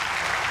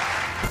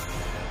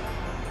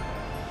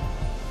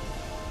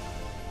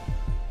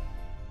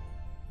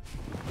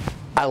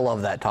 I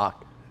love that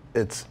talk.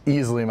 It's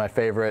easily my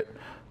favorite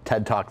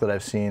TED Talk that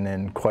I've seen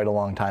in quite a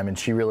long time, and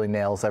she really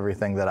nails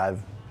everything that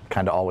I've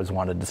kind of always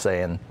wanted to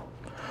say in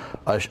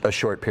a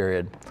short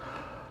period.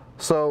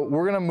 So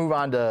we're going to move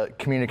on to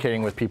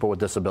communicating with people with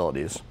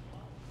disabilities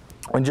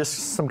and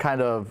just some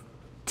kind of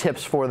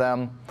tips for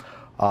them.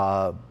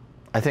 I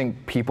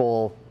think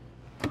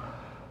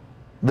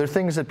there are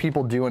things that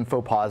people do and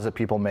faux pas that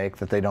people make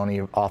that they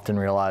don't often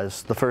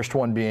realize. The first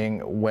one being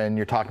when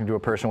you're talking to a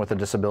person with a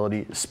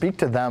disability, speak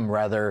to them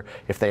rather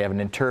if they have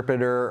an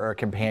interpreter or a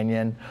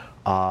companion.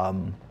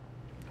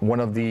 One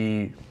of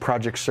the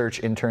Project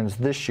Search interns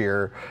this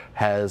year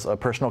has a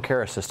personal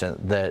care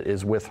assistant that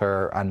is with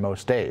her on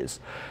most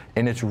days.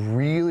 And it's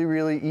really,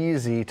 really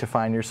easy to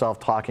find yourself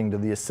talking to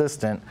the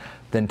assistant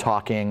than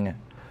talking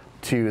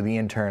to the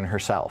intern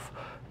herself.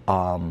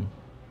 And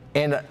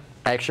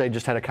actually, I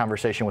just had a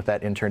conversation with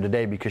that intern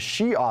today because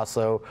she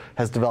also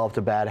has developed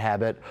a bad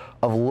habit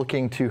of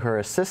looking to her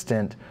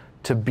assistant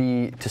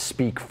to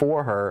speak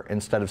for her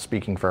instead of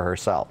speaking for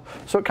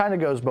herself. So it kind of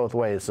goes both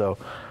ways. So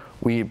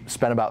we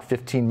spent about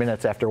 15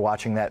 minutes after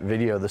watching that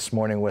video this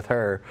morning with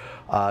her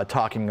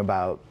talking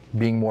about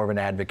being more of an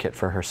advocate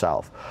for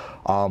herself.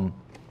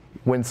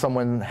 When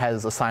someone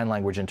has a sign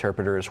language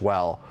interpreter as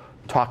well,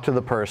 talk to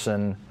the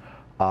person,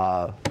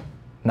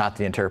 not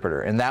the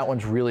interpreter. And that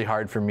one's really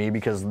hard for me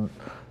because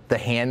the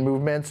hand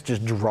movements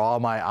just draw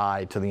my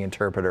eye to the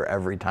interpreter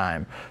every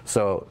time.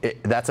 So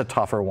that's a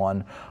tougher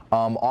one.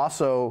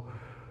 Also,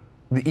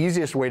 the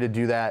easiest way to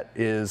do that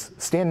is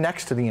stand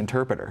next to the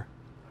interpreter.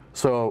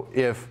 So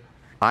if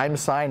I'm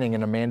signing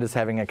and Amanda's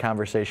having a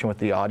conversation with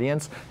the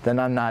audience, then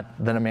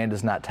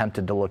Amanda's not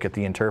tempted to look at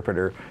the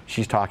interpreter.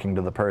 She's talking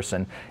to the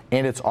person.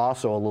 And it's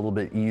also a little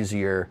bit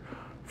easier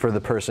for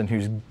the person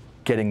who's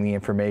getting the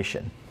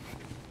information.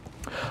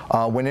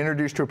 When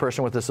introduced to a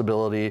person with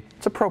disability,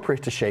 it's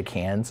appropriate to shake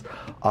hands.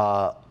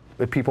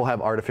 If people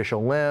have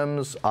artificial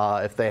limbs,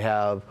 if they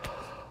have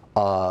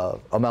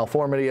a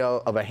malformity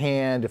of a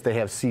hand, if they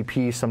have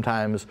CP,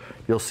 sometimes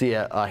you'll see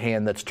a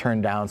hand that's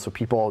turned down so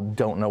people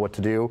don't know what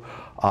to do.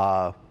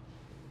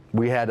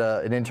 We had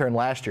an intern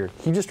last year.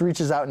 He just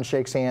reaches out and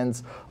shakes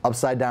hands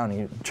upside down.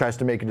 He tries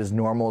to make it as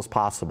normal as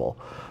possible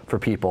for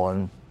people.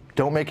 And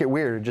don't make it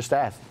weird, just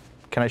ask,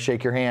 can I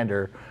shake your hand,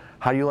 or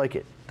how do you like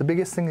it? The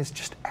biggest thing is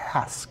just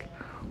ask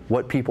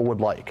what people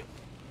would like.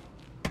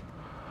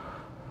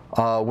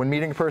 When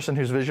meeting a person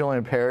who's visually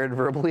impaired,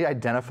 verbally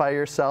identify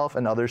yourself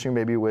and others who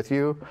may be with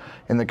you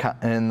in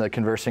the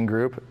conversing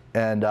group,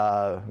 and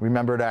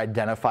remember to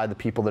identify the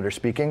people that are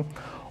speaking.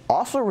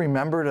 Also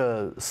remember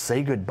to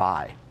say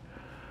goodbye.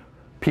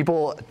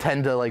 People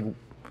tend to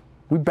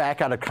we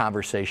back out of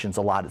conversations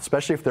a lot,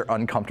 especially if they're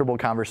uncomfortable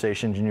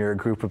conversations and you're a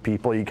group of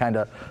people, you kind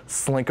of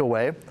slink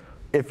away.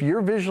 If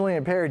you're visually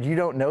impaired, you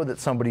don't know that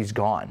somebody's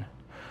gone.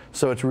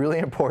 So it's really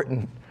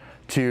important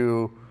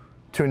to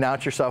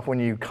announce yourself when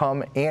you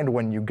come and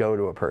when you go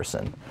to a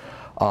person.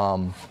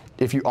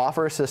 If you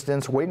offer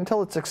assistance, wait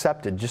until it's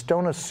accepted. Just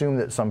don't assume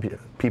that some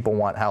people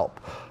want help.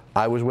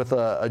 I was with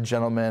a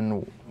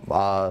gentleman,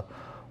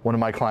 one of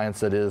my clients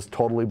that is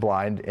totally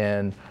blind,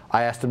 and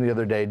I asked him the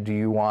other day, do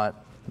you want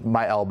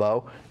my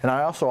elbow? And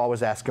I also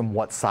always ask him,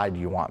 what side do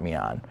you want me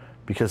on?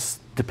 Because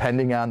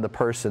depending on the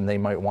person, they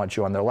might want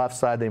you on their left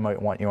side, they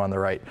might want you on the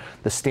right.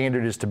 The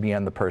standard is to be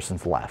on the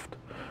person's left,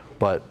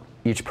 but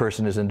each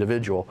person is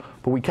individual.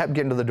 But we kept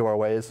getting to the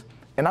doorways,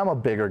 and I'm a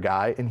bigger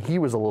guy, and he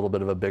was a little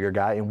bit of a bigger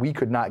guy, and we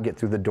could not get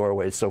through the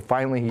doorways. So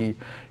finally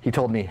he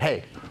told me,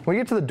 hey, when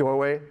you get to the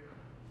doorway,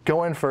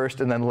 go in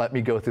first and then let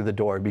me go through the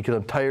door, because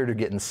I'm tired of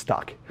getting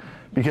stuck.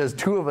 Because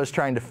two of us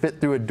trying to fit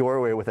through a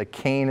doorway with a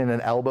cane and an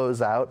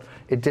elbows out,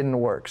 it didn't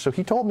work. So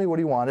he told me what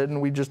he wanted,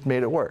 and we just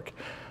made it work.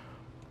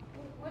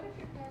 What if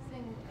you're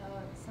passing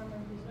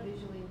someone who's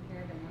visually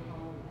impaired in the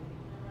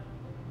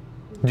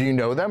hallway? Do you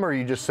know them, or are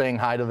you just saying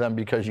hi to them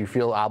because you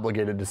feel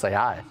obligated to say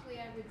hi? Actually,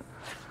 I would,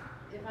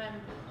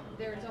 if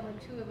there's only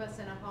two of us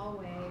in a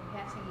hallway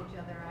passing each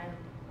other,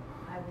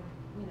 I would,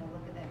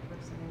 look at that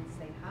person and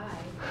say hi.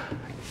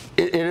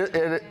 If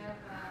they're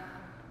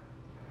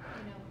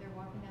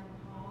walking down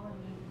the hall and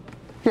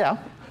yeah.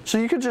 So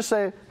you could just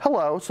say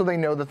hello, so they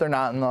know that they're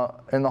not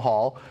in the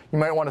hall. You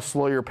might want to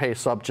slow your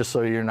pace up just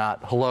so you're not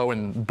hello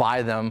and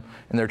by them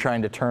and they're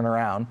trying to turn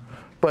around.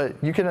 But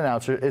you can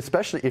announce it,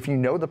 especially if you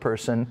know the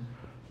person,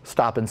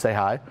 stop and say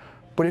hi.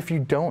 But if you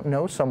don't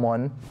know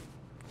someone,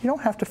 you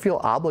don't have to feel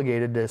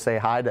obligated to say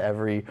hi to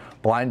every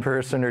blind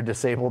person or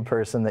disabled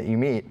person that you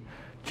meet.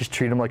 Just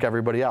treat them like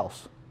everybody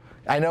else.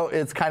 I know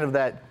it's kind of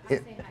that.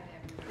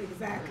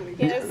 Exactly.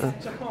 Yes.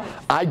 That's your point.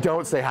 I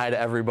don't say hi to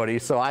everybody,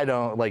 so I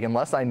don't, like,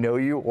 unless I know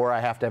you or I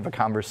have to have a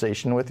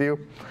conversation with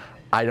you,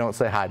 I don't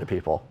say hi to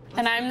people.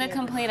 And I'm the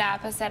complete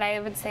opposite. I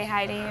would say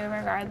hi to you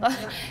regardless.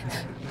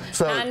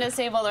 So,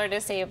 Non-disabled or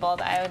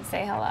disabled, I would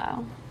say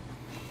hello.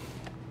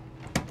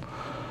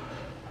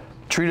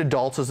 treat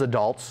adults as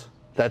adults.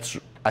 That's,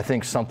 I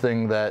think,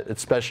 something that,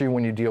 especially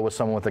when you deal with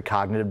someone with a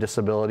cognitive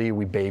disability,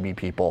 we baby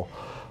people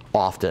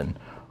often.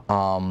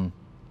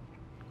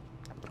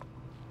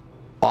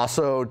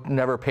 Also,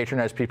 never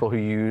patronize people who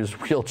use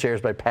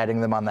wheelchairs by patting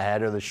them on the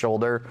head or the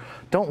shoulder.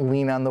 Don't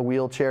lean on the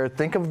wheelchair.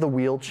 Think of the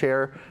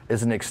wheelchair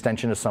as an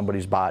extension of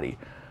somebody's body.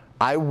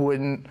 I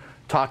wouldn't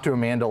talk to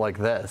Amanda like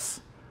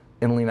this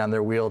and lean on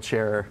their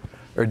wheelchair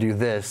or do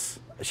this.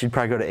 She'd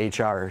probably go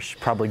to HR. She's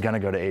probably gonna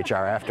go to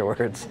HR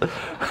afterwards.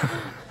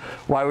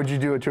 Why would you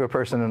do it to a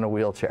person in a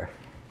wheelchair?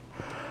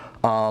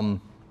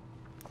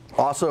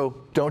 Also,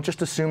 don't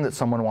just assume that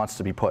someone wants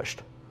to be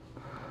pushed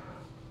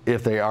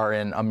if they are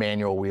in a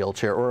manual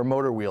wheelchair or a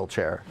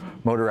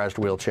motorized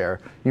wheelchair.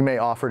 You may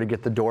offer to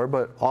get the door,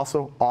 but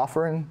also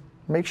offer and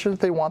make sure that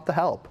they want the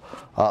help.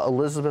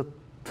 Elizabeth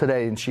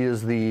today, and she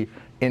is the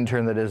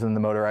intern that is in the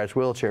motorized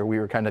wheelchair, we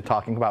were kind of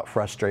talking about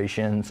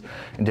frustrations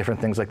and different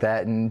things like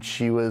that, and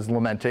she was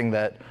lamenting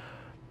that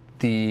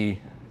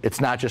it's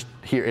not just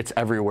here, it's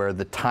everywhere.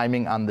 The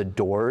timing on the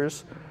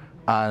doors,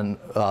 on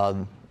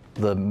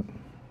the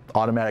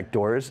automatic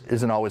doors,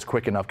 isn't always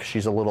quick enough because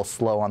she's a little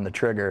slow on the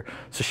trigger.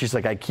 So she's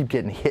like, I keep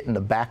getting hit in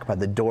the back by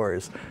the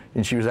doors.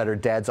 And she was at her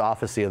dad's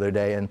office the other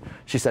day, and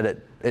she said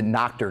it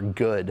knocked her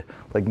good,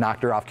 like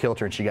knocked her off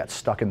kilter, and she got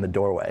stuck in the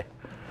doorway.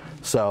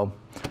 So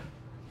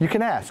you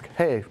can ask,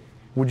 hey,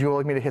 would you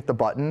like me to hit the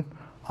button?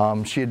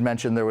 She had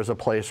mentioned there was a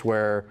place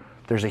where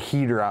there's a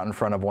heater out in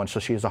front of one, so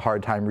she has a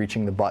hard time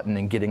reaching the button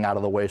and getting out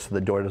of the way so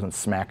the door doesn't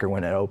smack her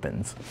when it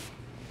opens.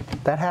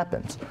 That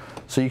happens.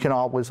 So you can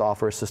always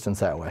offer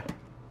assistance that way.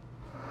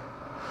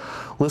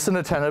 Listen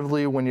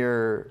attentively when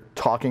you're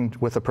talking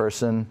with a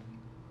person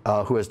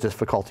who has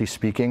difficulty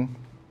speaking.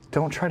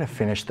 Don't try to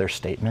finish their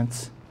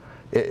statements.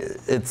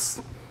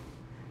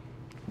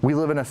 We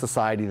live in a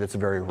society that's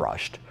very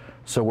rushed,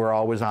 so we're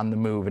always on the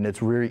move, and it's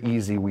very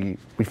easy we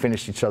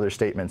finish each other's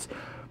statements.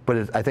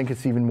 But I think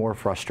it's even more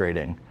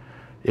frustrating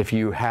if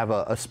you have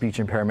a speech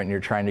impairment and you're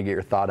trying to get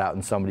your thought out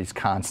and somebody's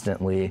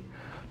constantly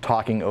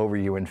talking over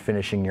you and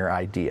finishing your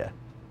idea.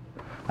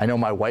 I know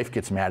my wife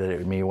gets mad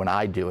at me when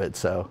I do it,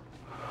 so.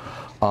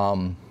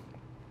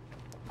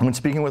 When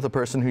speaking with a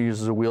person who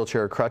uses a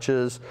wheelchair or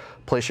crutches,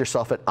 place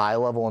yourself at eye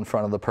level in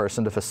front of the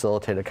person to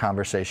facilitate a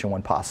conversation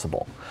when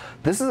possible.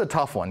 This is a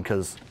tough one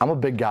because I'm a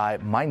big guy.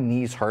 My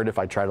knees hurt if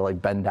I try to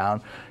like bend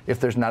down if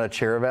there's not a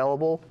chair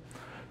available.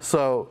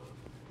 So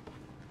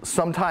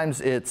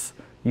sometimes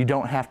you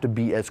don't have to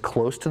be as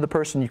close to the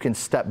person. You can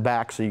step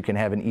back so you can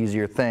have an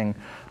easier thing.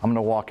 I'm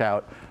gonna walk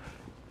out.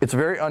 It's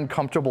very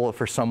uncomfortable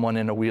for someone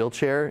in a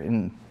wheelchair,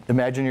 and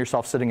imagine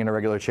yourself sitting in a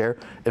regular chair.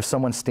 If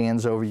someone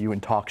stands over you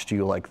and talks to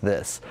you like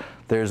this,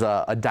 there's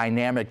a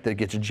dynamic that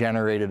gets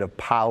generated of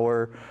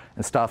power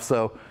and stuff,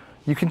 so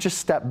you can just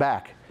step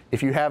back.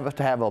 If you have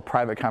to have a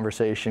private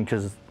conversation,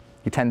 because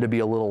you tend to be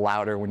a little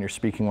louder when you're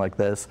speaking like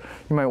this,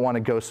 you might want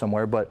to go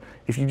somewhere, but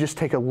if you just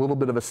take a little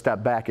bit of a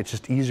step back, it's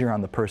just easier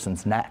on the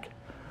person's neck.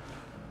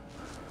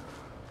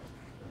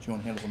 Do you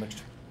want to handle the next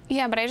two?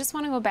 Yeah, but I just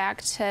want to go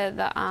back to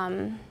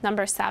the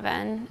number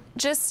 7.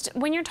 Just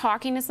when you're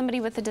talking to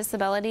somebody with a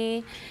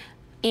disability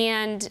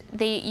and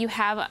you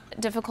have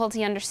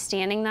difficulty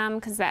understanding them,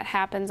 because that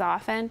happens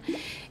often,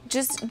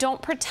 just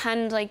don't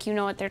pretend like you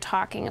know what they're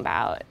talking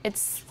about.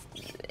 It's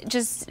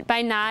just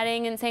by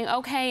nodding and saying,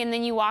 okay, and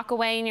then you walk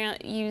away and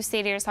you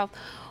say to yourself,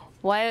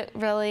 what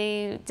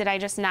really did I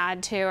just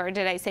nod to or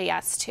did I say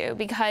yes to?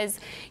 Because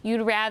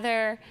you'd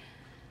rather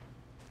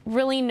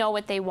really know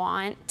what they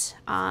want.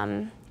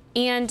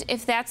 And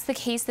if that's the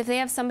case, if they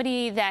have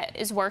somebody that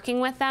is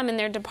working with them in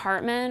their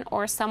department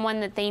or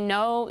someone that they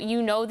know,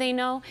 they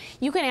know,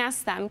 you can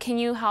ask them, can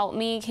you help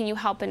me? Can you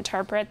help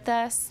interpret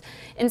this?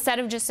 Instead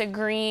of just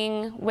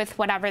agreeing with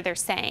whatever they're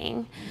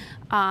saying.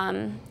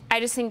 I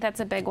just think that's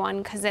a big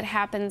one because it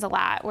happens a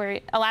lot where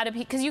a lot of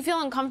people, because you feel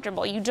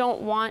uncomfortable. You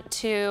don't want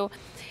to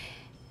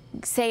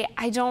say,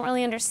 I don't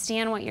really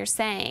understand what you're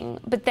saying.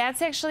 But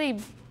that's actually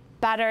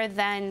better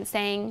than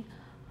saying,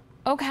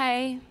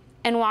 okay,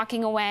 and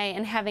walking away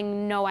and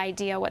having no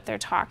idea what they're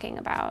talking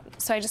about.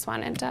 So I just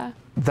wanted to.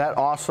 That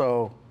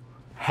also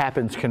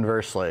happens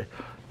conversely,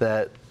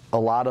 that a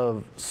lot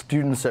of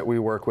students that we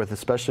work with,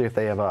 especially if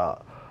they have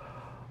a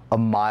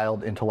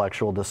mild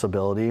intellectual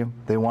disability,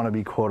 they want to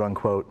be quote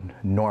unquote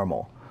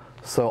normal.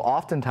 So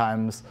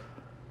oftentimes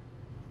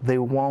they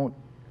won't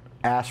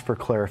ask for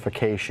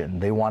clarification.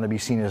 They want to be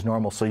seen as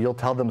normal. So you'll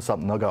tell them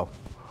something, they'll go,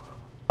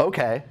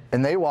 okay,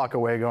 and they walk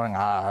away going,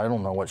 I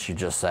don't know what she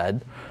just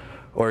said.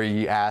 Or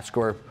you ask,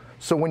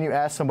 so when you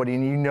ask somebody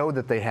and you know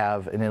that they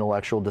have an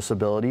intellectual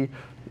disability,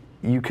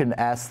 you can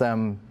ask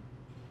them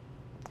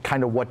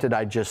kind of what did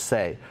I just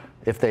say?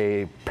 If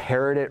they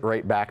parrot it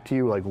right back to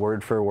you, like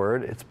word for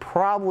word, it's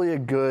probably a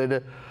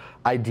good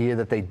idea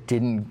that they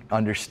didn't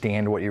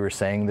understand what you were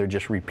saying, they're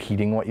just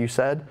repeating what you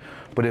said.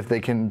 But if they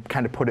can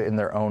kind of put it in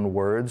their own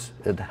words,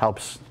 it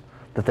helps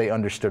that they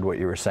understood what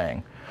you were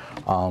saying.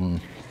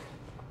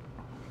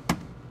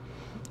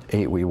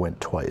 8, we went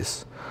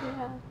twice.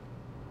 Yeah.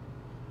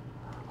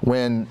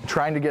 When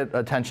trying to get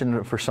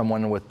attention for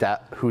someone with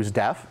who's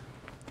deaf,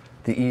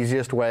 the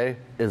easiest way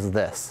is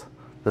this.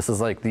 This is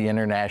like the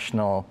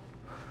international,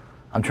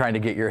 I'm trying to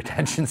get your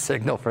attention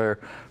signal for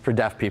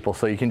deaf people.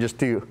 So you can just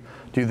do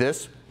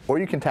this, or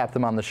you can tap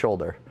them on the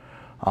shoulder.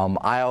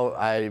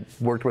 I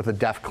worked with a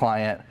deaf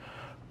client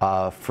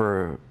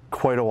for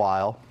quite a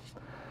while,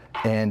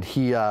 and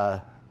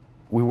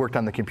we worked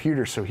on the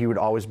computer, so he would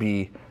always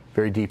be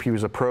very deep. He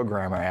was a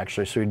programmer,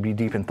 actually, so he'd be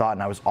deep in thought,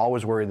 and I was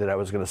always worried that I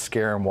was going to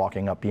scare him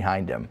walking up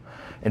behind him.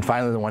 And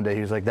finally, one day,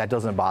 he was like, that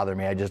doesn't bother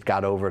me. I just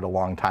got over it a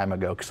long time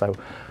ago, because I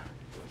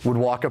would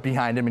walk up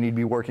behind him, and he'd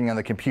be working on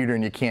the computer,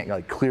 and you can't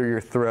like clear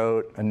your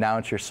throat,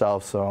 announce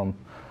yourself, so I'm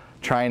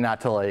trying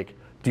not to like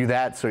do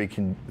that so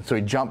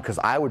he jumped, because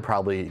I would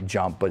probably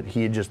jump, but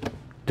he had just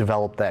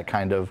developed that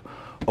kind of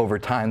over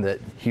time that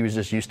he was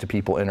just used to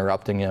people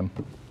interrupting him.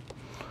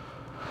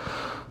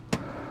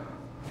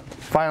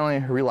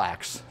 Finally,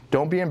 relax.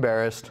 Don't be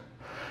embarrassed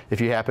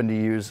if you happen to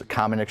use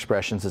common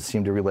expressions that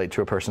seem to relate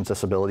to a person's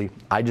disability.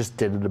 I just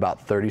did it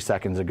about 30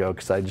 seconds ago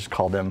because I just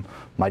called him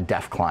my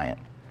deaf client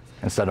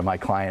instead of my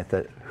client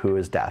who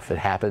is deaf. It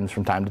happens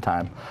from time to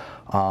time.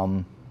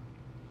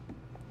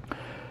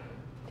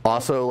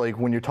 Also, like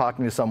when you're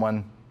talking to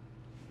someone,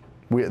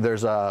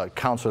 there's a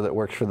counselor that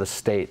works for the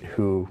state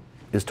who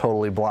is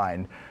totally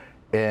blind,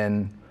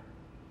 and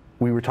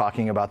we were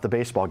talking about the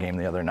baseball game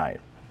the other night,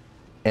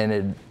 and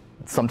it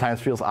sometimes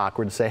feels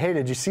awkward to say, hey,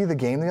 did you see the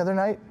game the other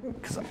night?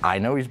 Because I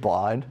know he's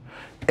blind,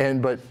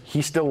 but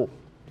he still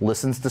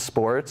listens to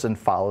sports and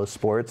follows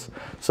sports,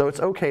 so it's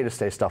okay to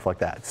say stuff like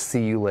that.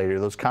 See you later.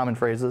 Those common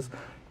phrases,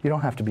 you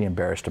don't have to be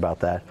embarrassed about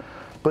that.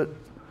 But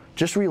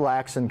just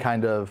relax and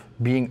kind of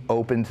being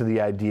open to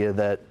the idea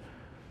that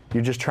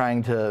you're just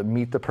trying to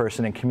meet the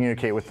person and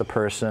communicate with the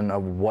person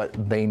of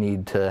what they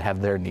need to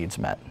have their needs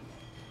met.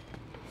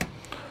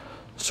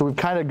 So we've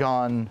kind of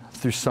gone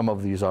through some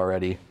of these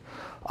already.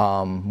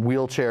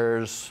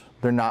 Wheelchairs,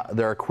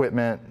 they're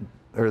equipment,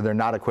 or they're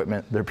not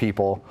equipment, they're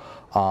people.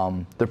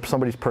 They're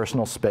somebody's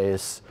personal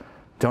space.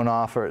 Don't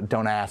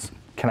ask,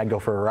 can I go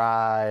for a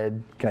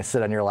ride? Can I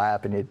sit on your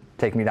lap and you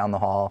take me down the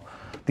hall?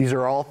 These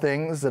are all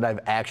things that I've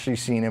actually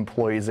seen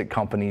employees at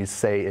companies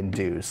say and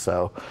do.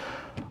 So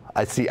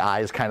I see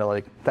eyes kind of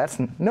like,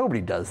 nobody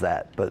does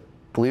that, but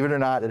believe it or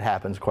not, it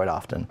happens quite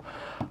often.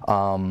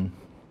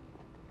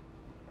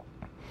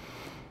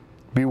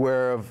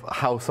 Beware of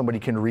how somebody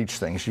can reach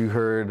things. You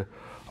heard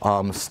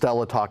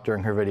Stella talk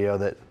during her video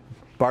that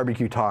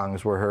barbecue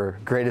tongs were her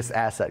greatest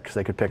asset because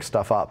they could pick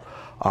stuff up.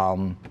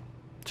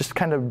 Just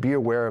kind of be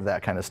aware of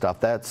that kind of stuff.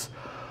 That's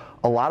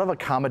a lot of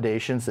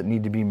accommodations that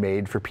need to be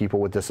made for people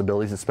with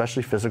disabilities,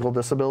 especially physical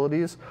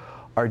disabilities,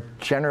 are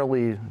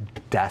generally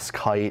desk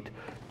height,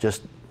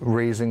 just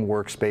raising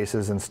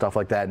workspaces and stuff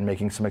like that and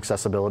making some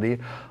accessibility.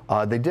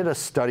 They did a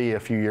study a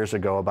few years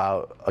ago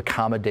about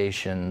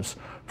accommodations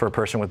for a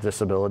person with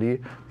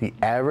disability. The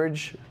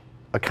average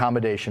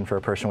accommodation for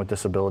a person with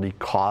disability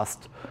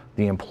cost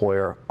the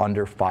employer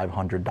under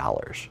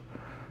 $500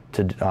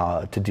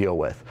 to deal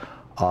with.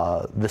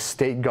 The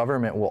state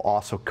government will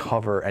also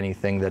cover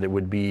anything that it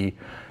would be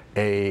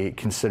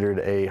considered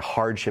a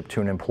hardship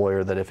to an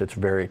employer, that if it's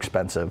very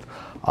expensive.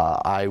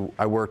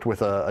 I worked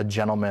with a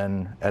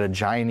gentleman at a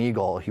Giant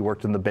Eagle. He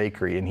worked in the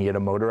bakery, and he had a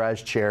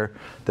motorized chair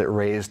that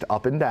raised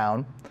up and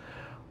down.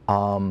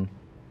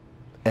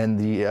 And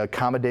the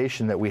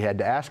accommodation that we had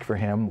to ask for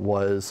him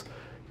was,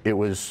 it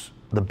was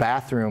the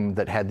bathroom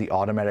that had the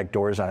automatic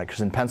doors on it,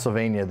 because in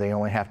Pennsylvania they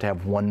only have to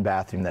have one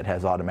bathroom that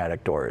has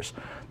automatic doors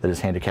that is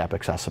handicap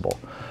accessible.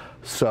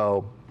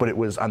 So, but it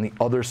was on the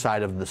other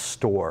side of the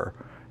store,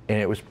 and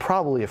it was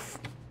probably a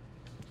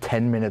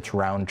 10 minutes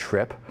round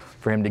trip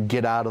for him to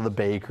get out of the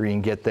bakery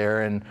and get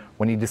there, and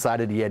when he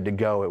decided he had to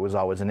go, it was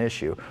always an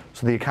issue.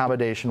 So the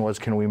accommodation was,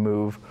 can we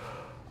move,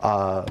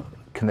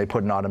 can they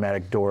put an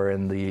automatic door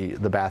in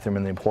the bathroom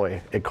in the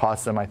employee? It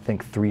cost them, I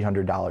think,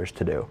 $300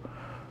 to do.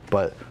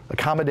 But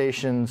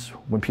accommodations,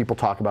 when people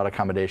talk about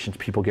accommodations,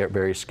 people get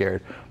very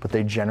scared, but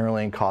they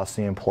generally cost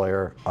the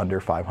employer under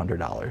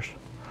 $500.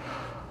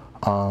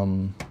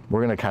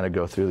 We're gonna kind of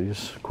go through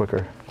these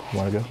quicker. You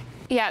wanna go?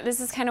 Yeah, this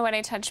is kind of what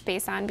I touched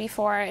base on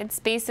before. It's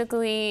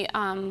basically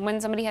when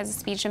somebody has a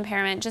speech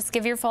impairment, just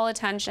give your full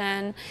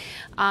attention.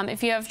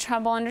 If you have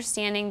trouble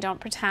understanding,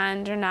 don't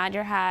pretend or nod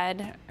your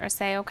head or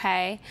say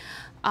okay.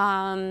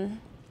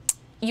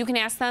 You can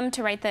ask them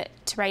to write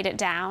it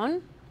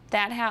down.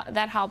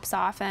 That helps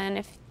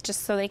often,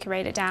 just so they can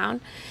write it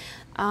down.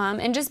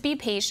 And just be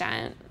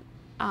patient.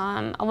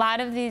 A lot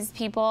of these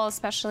people,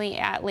 especially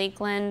at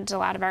Lakeland, a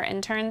lot of our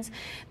interns,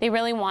 they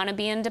really want to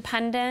be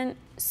independent.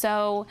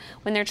 So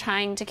when they're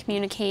trying to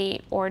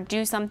communicate or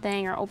do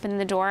something or open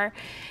the door,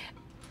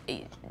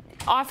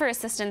 offer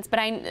assistance. But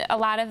a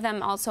lot of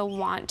them also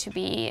want to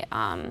be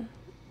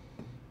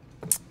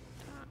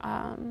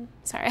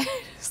sorry, I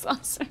just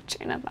lost my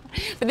train of thought.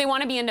 But they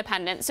want to be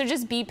independent, so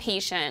just be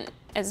patient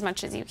as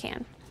much as you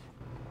can.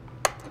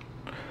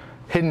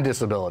 Hidden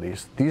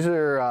disabilities. These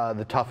are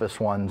the toughest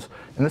ones,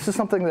 and this is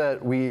something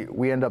that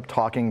we end up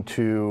talking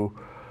to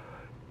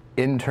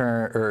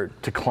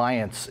to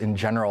clients in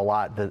general a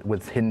lot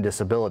with hidden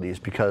disabilities,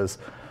 because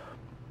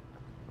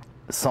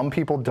some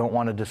people don't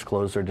want to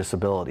disclose their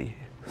disability.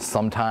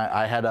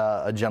 I had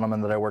a gentleman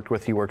that I worked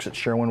with. He works at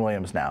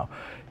Sherwin-Williams now.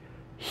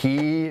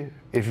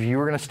 If you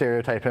were going to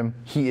stereotype him,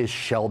 he is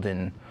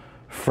Sheldon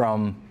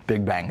from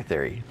Big Bang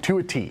Theory to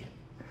a T.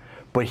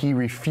 But he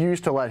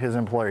refused to let his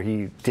employer,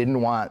 he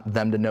didn't want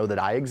them to know that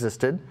I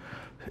existed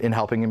in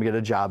helping him get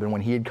a job. And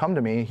when he had come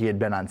to me, he had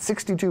been on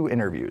 62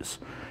 interviews,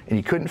 and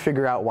he couldn't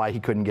figure out why he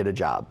couldn't get a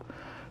job.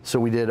 So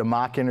we did a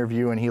mock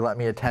interview, and he let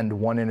me attend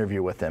one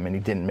interview with him, and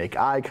he didn't make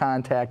eye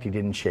contact, he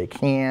didn't shake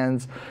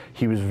hands,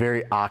 he was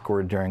very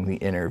awkward during the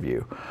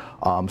interview.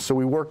 So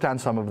we worked on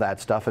some of that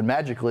stuff, and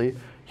magically,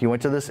 he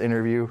went to this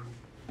interview,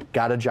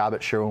 got a job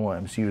at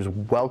Sherwin-Williams. He was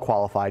well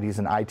qualified, he's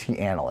an IT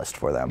analyst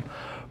for them,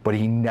 but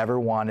he never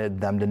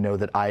wanted them to know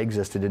that I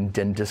existed and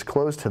didn't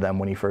disclose to them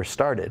when he first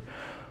started.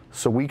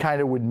 So we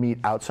kind of would meet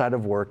outside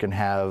of work and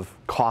have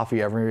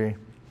coffee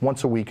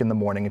once a week in the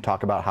morning and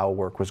talk about how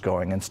work was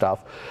going and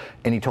stuff.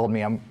 And he told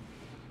me, I'm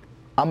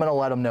going to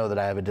let him know that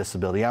I have a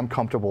disability. I'm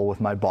comfortable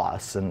with my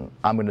boss, and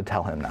I'm going to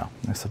tell him now.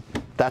 I said,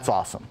 that's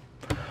awesome.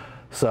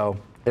 So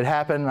it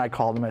happened, and I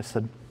called him. I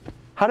said,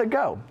 how'd it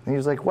go? And he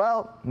was like,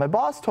 well, my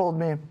boss told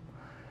me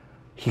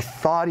he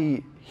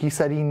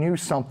said he knew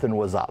something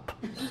was up.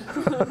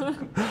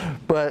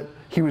 But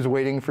he was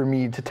waiting for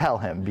me to tell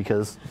him,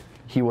 because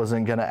he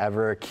wasn't going to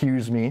ever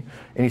accuse me.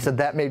 And he said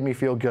that made me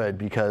feel good,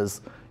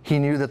 because he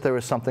knew that there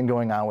was something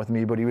going on with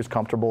me, but he was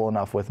comfortable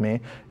enough with me,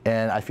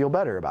 and I feel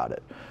better about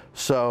it.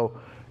 So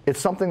it's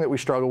something that we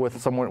struggle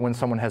with when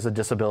someone has a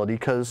disability,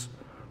 because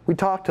we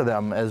talk to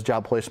them as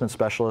job placement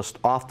specialists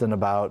often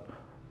about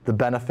the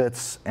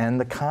benefits and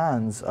the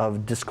cons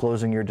of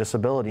disclosing your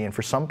disability. And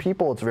for some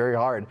people, it's very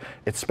hard,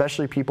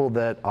 especially people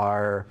that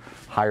are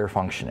higher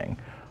functioning.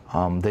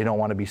 They don't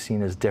want to be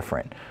seen as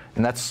different.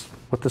 And that's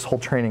what this whole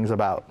training is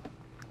about.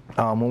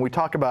 When we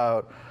talk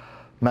about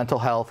mental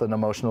health and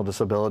emotional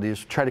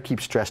disabilities, try to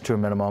keep stress to a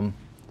minimum.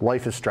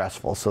 Life is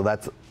stressful, so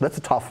that's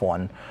a tough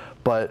one.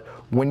 But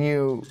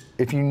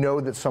if you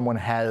know that someone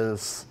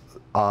has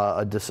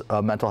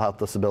a mental health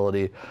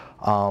disability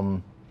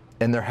and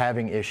they're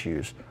having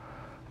issues,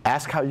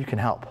 ask how you can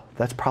help.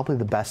 That's probably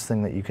the best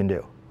thing that you can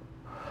do.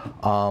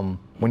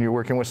 When you're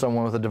working with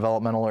someone with a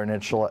developmental or an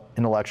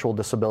intellectual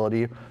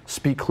disability,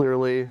 speak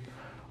clearly,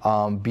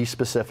 be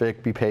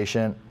specific, be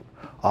patient.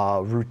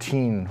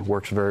 Routine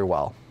works very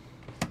well.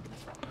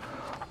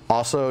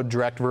 Also,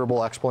 direct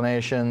verbal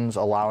explanations,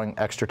 allowing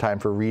extra time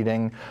for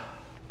reading.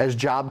 As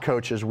job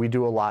coaches, we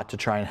do a lot to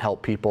try and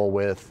help people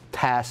with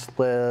task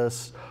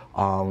lists.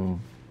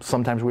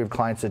 Sometimes we have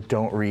clients that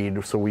don't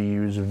read, so we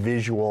use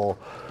visual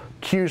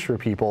cues for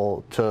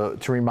people to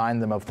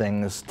remind them of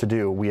things to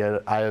do.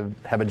 I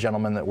have a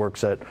gentleman that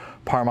works at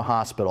Parma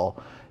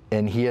Hospital,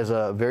 and he has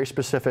a very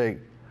specific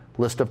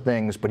list of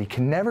things, but he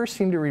can never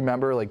seem to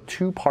remember like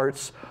 2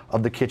 parts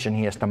of the kitchen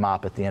he has to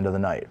mop at the end of the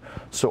night.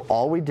 So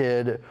all we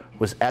did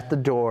was at the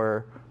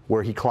door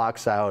where he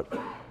clocks out,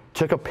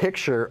 took a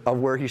picture of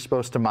where he's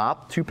supposed to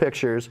mop, 2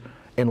 pictures,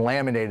 and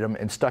laminated them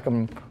and stuck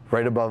them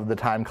right above the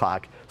time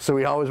clock. So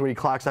he always, when he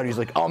clocks out, he's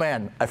like, oh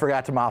man, I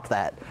forgot to mop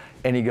that.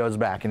 And he goes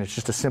back, and it's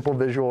just a simple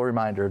visual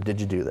reminder of, did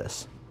you do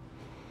this?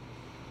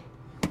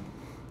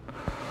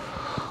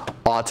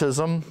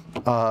 Autism.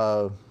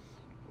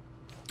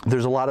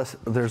 There's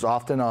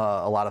often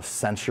a lot of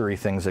sensory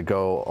things that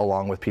go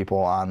along with people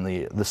on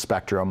the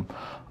spectrum.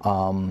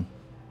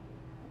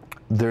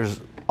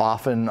 There's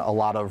often a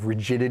lot of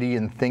rigidity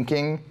in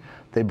thinking.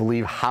 They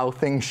believe how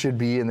things should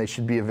be, and they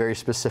should be a very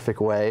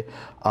specific way.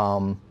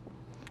 And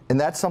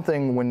that's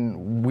something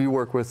when we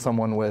work with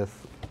someone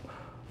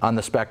on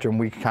the spectrum,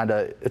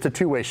 it's a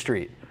two-way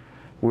street.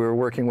 We're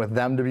working with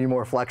them to be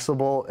more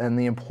flexible, and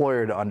the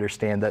employer to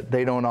understand that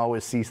they don't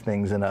always see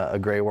things in a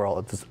gray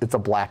world. It's a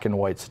black and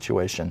white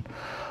situation.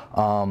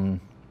 We're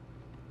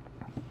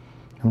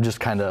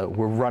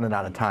running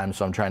out of time,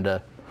 so I'm trying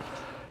to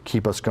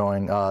keep us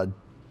going.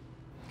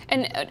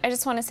 And I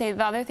just want to say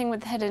the other thing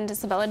with hidden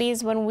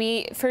disabilities,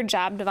 for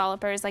job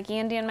developers like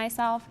Andy and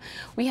myself,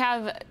 we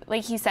have,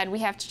 like he said, we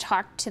have to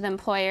talk to the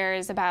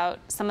employers about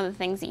some of the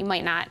things that you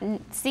might not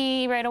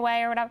see right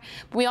away or whatever.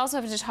 But we also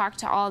have to talk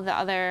to all the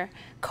other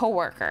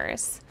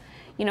coworkers,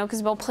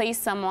 because we'll place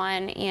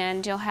someone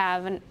and you'll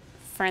have,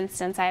 for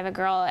instance, I have a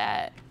girl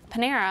at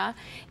Panera,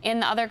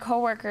 and the other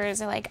coworkers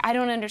are like, I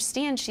don't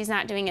understand, she's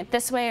not doing it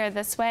this way or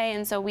this way,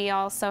 and so we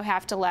also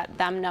have to let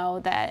them know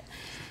that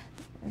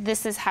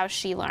this is how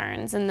she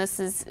learns, and this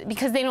is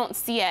because they don't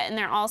see it, and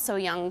they're also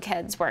young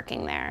kids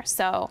working there.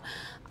 So,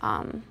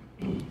 and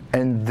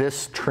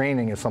this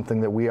training is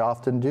something that we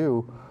often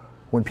do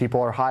when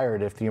people are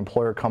hired. If the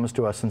employer comes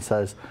to us and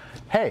says,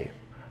 hey,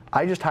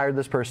 I just hired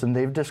this person,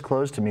 they've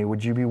disclosed to me,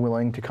 would you be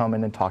willing to come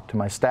in and talk to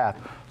my staff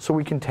so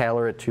we can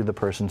tailor it to the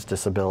person's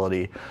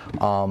disability?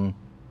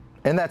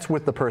 And that's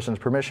with the person's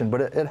permission,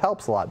 but it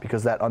helps a lot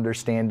because that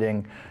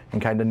understanding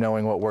and kind of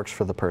knowing what works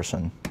for the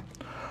person.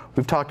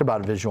 We've talked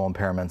about visual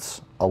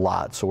impairments a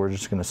lot, so we're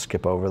just going to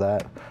skip over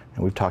that.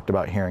 And we've talked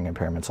about hearing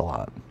impairments a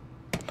lot.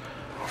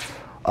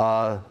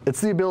 It's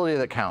the ability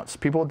that counts.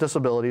 People with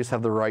disabilities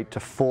have the right to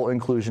full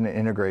inclusion and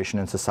integration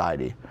in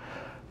society.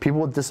 People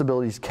with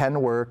disabilities can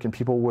work, and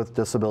people with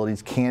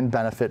disabilities can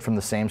benefit from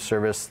the same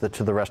service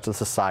to the rest of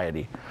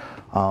society.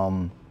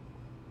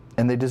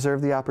 And they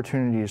deserve the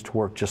opportunities to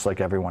work just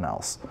like everyone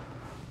else.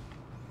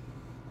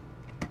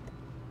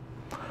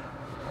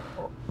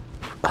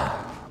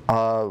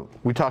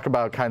 We talk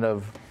about kind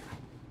of,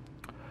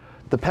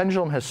 the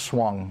pendulum has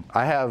swung.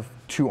 I have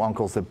two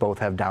uncles that both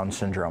have Down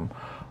syndrome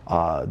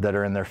that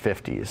are in their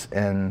 50s.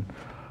 And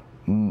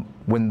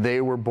when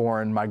they were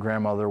born, my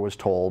grandmother was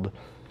told,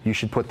 you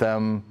should put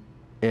them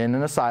in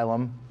an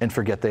asylum and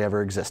forget they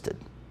ever existed.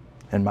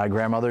 And my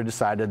grandmother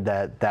decided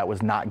that that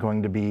was not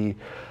going to be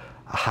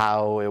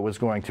how it was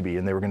going to be,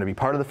 and they were going to be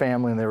part of the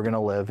family and they were going to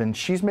live. And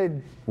she's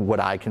made what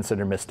I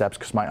consider missteps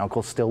because my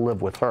uncles still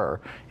live with her,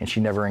 and she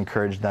never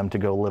encouraged them to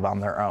go live on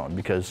their own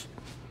because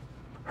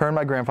her and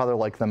my grandfather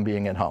liked them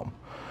being at home.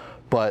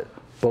 But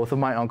both of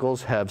my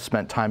uncles have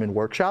spent time in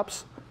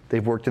workshops.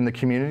 They've worked in the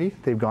community.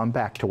 They've gone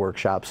back to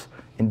workshops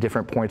in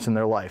different points in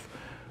their life.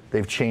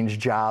 They've changed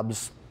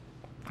jobs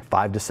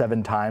 5 to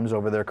 7 times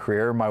over their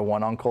career. My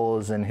one uncle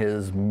is in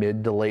his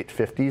mid to late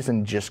 50s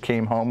and just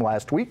came home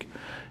last week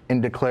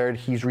and declared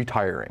he's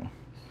retiring.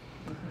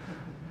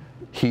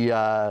 He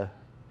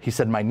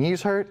said, my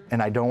knees hurt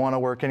and I don't want to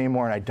work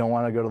anymore and I don't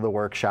want to go to the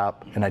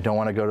workshop and I don't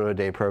want to go to a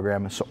day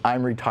program, so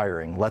I'm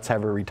retiring. Let's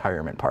have a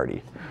retirement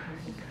party.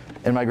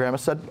 And my grandma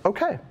said,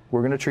 okay,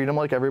 we're going to treat him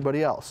like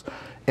everybody else.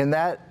 And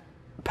that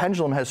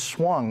pendulum has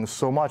swung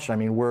so much. I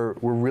mean, we're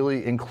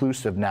really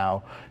inclusive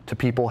now to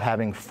people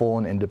having full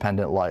and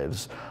independent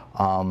lives.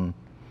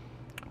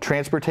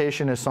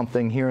 Transportation is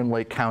something here in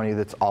Lake County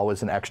that's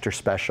always an extra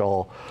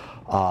special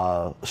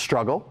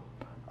struggle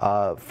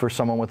for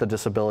someone with a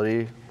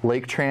disability.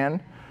 Lake Tran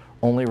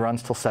only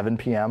runs till 7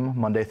 p.m.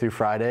 Monday through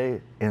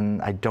Friday,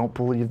 and I don't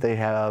believe they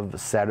have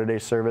Saturday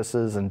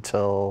services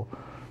until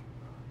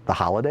the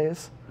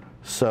holidays.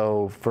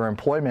 So for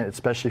employment,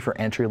 especially for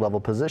entry-level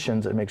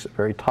positions, it makes it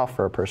very tough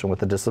for a person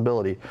with a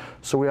disability.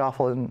 So we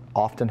often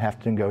have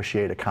to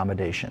negotiate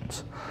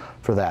accommodations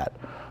for that.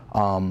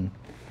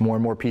 More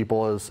and more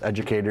people as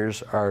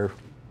educators are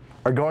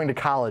going to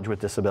college with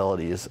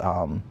disabilities.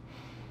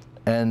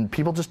 And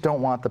people just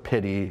don't want the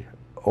pity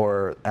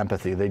or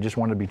empathy. They just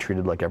want to be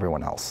treated like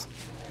everyone else.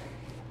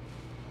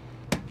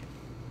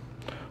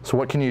 So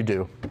what can you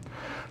do?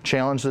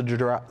 Challenge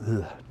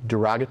the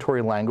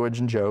derogatory language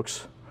and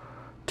jokes.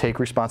 Take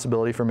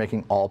responsibility for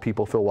making all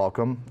people feel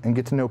welcome, and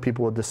get to know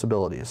people with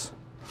disabilities.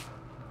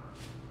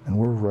 And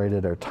we're right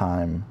at our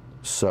time.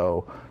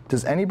 So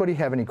does anybody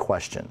have any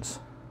questions?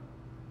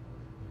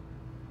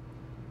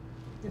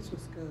 This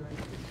was good.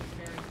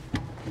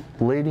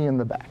 Lady in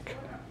the back.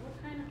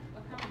 What kind of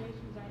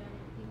accommodations are there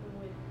for people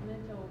with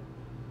mental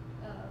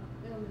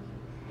illnesses,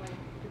 like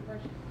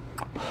depression?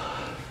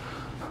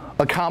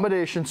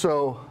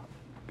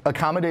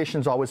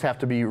 Accommodations always have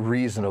to be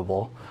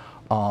reasonable.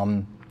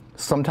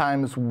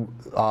 Sometimes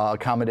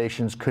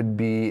accommodations could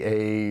be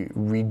a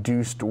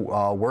reduced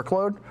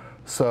workload,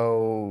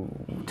 so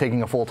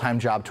taking a full-time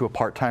job to a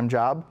part-time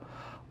job.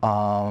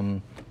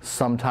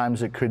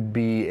 Sometimes it could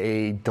be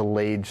a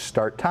delayed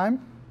start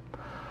time.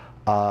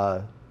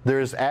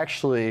 There's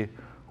actually,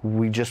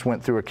 we just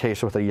went through a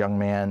case with a young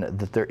man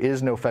that there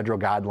is no federal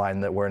guideline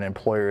that where an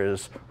employer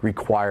is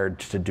required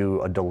to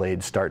do a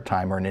delayed start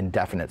time or an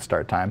indefinite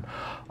start time.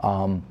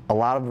 A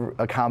lot of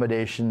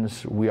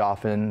accommodations we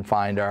often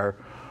find are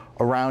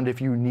around if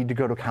you need to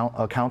go to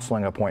a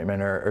counseling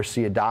appointment or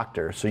see a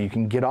doctor, so you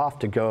can get off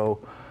to go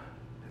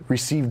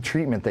receive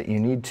treatment that you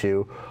need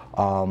to,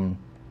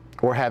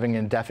 or having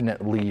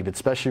indefinite leave,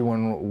 especially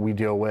when we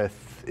deal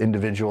with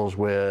individuals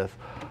with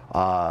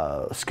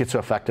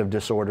schizoaffective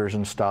disorders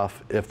and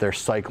stuff. If they're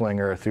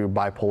cycling or through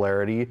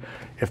bipolarity,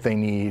 if they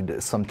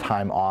need some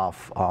time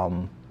off,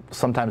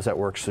 sometimes that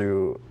works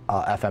through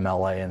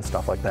FMLA and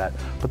stuff like that.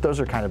 But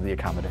those are kind of the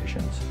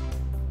accommodations.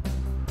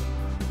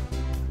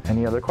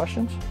 Any other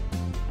questions?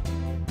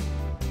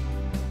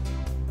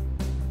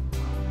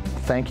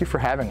 Thank you for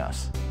having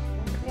us.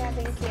 Yeah,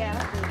 thank you.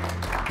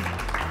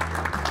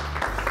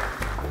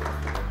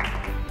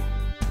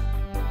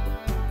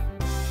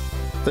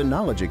 The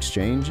Knowledge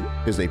Exchange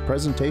is a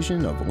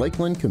presentation of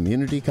Lakeland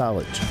Community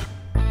College.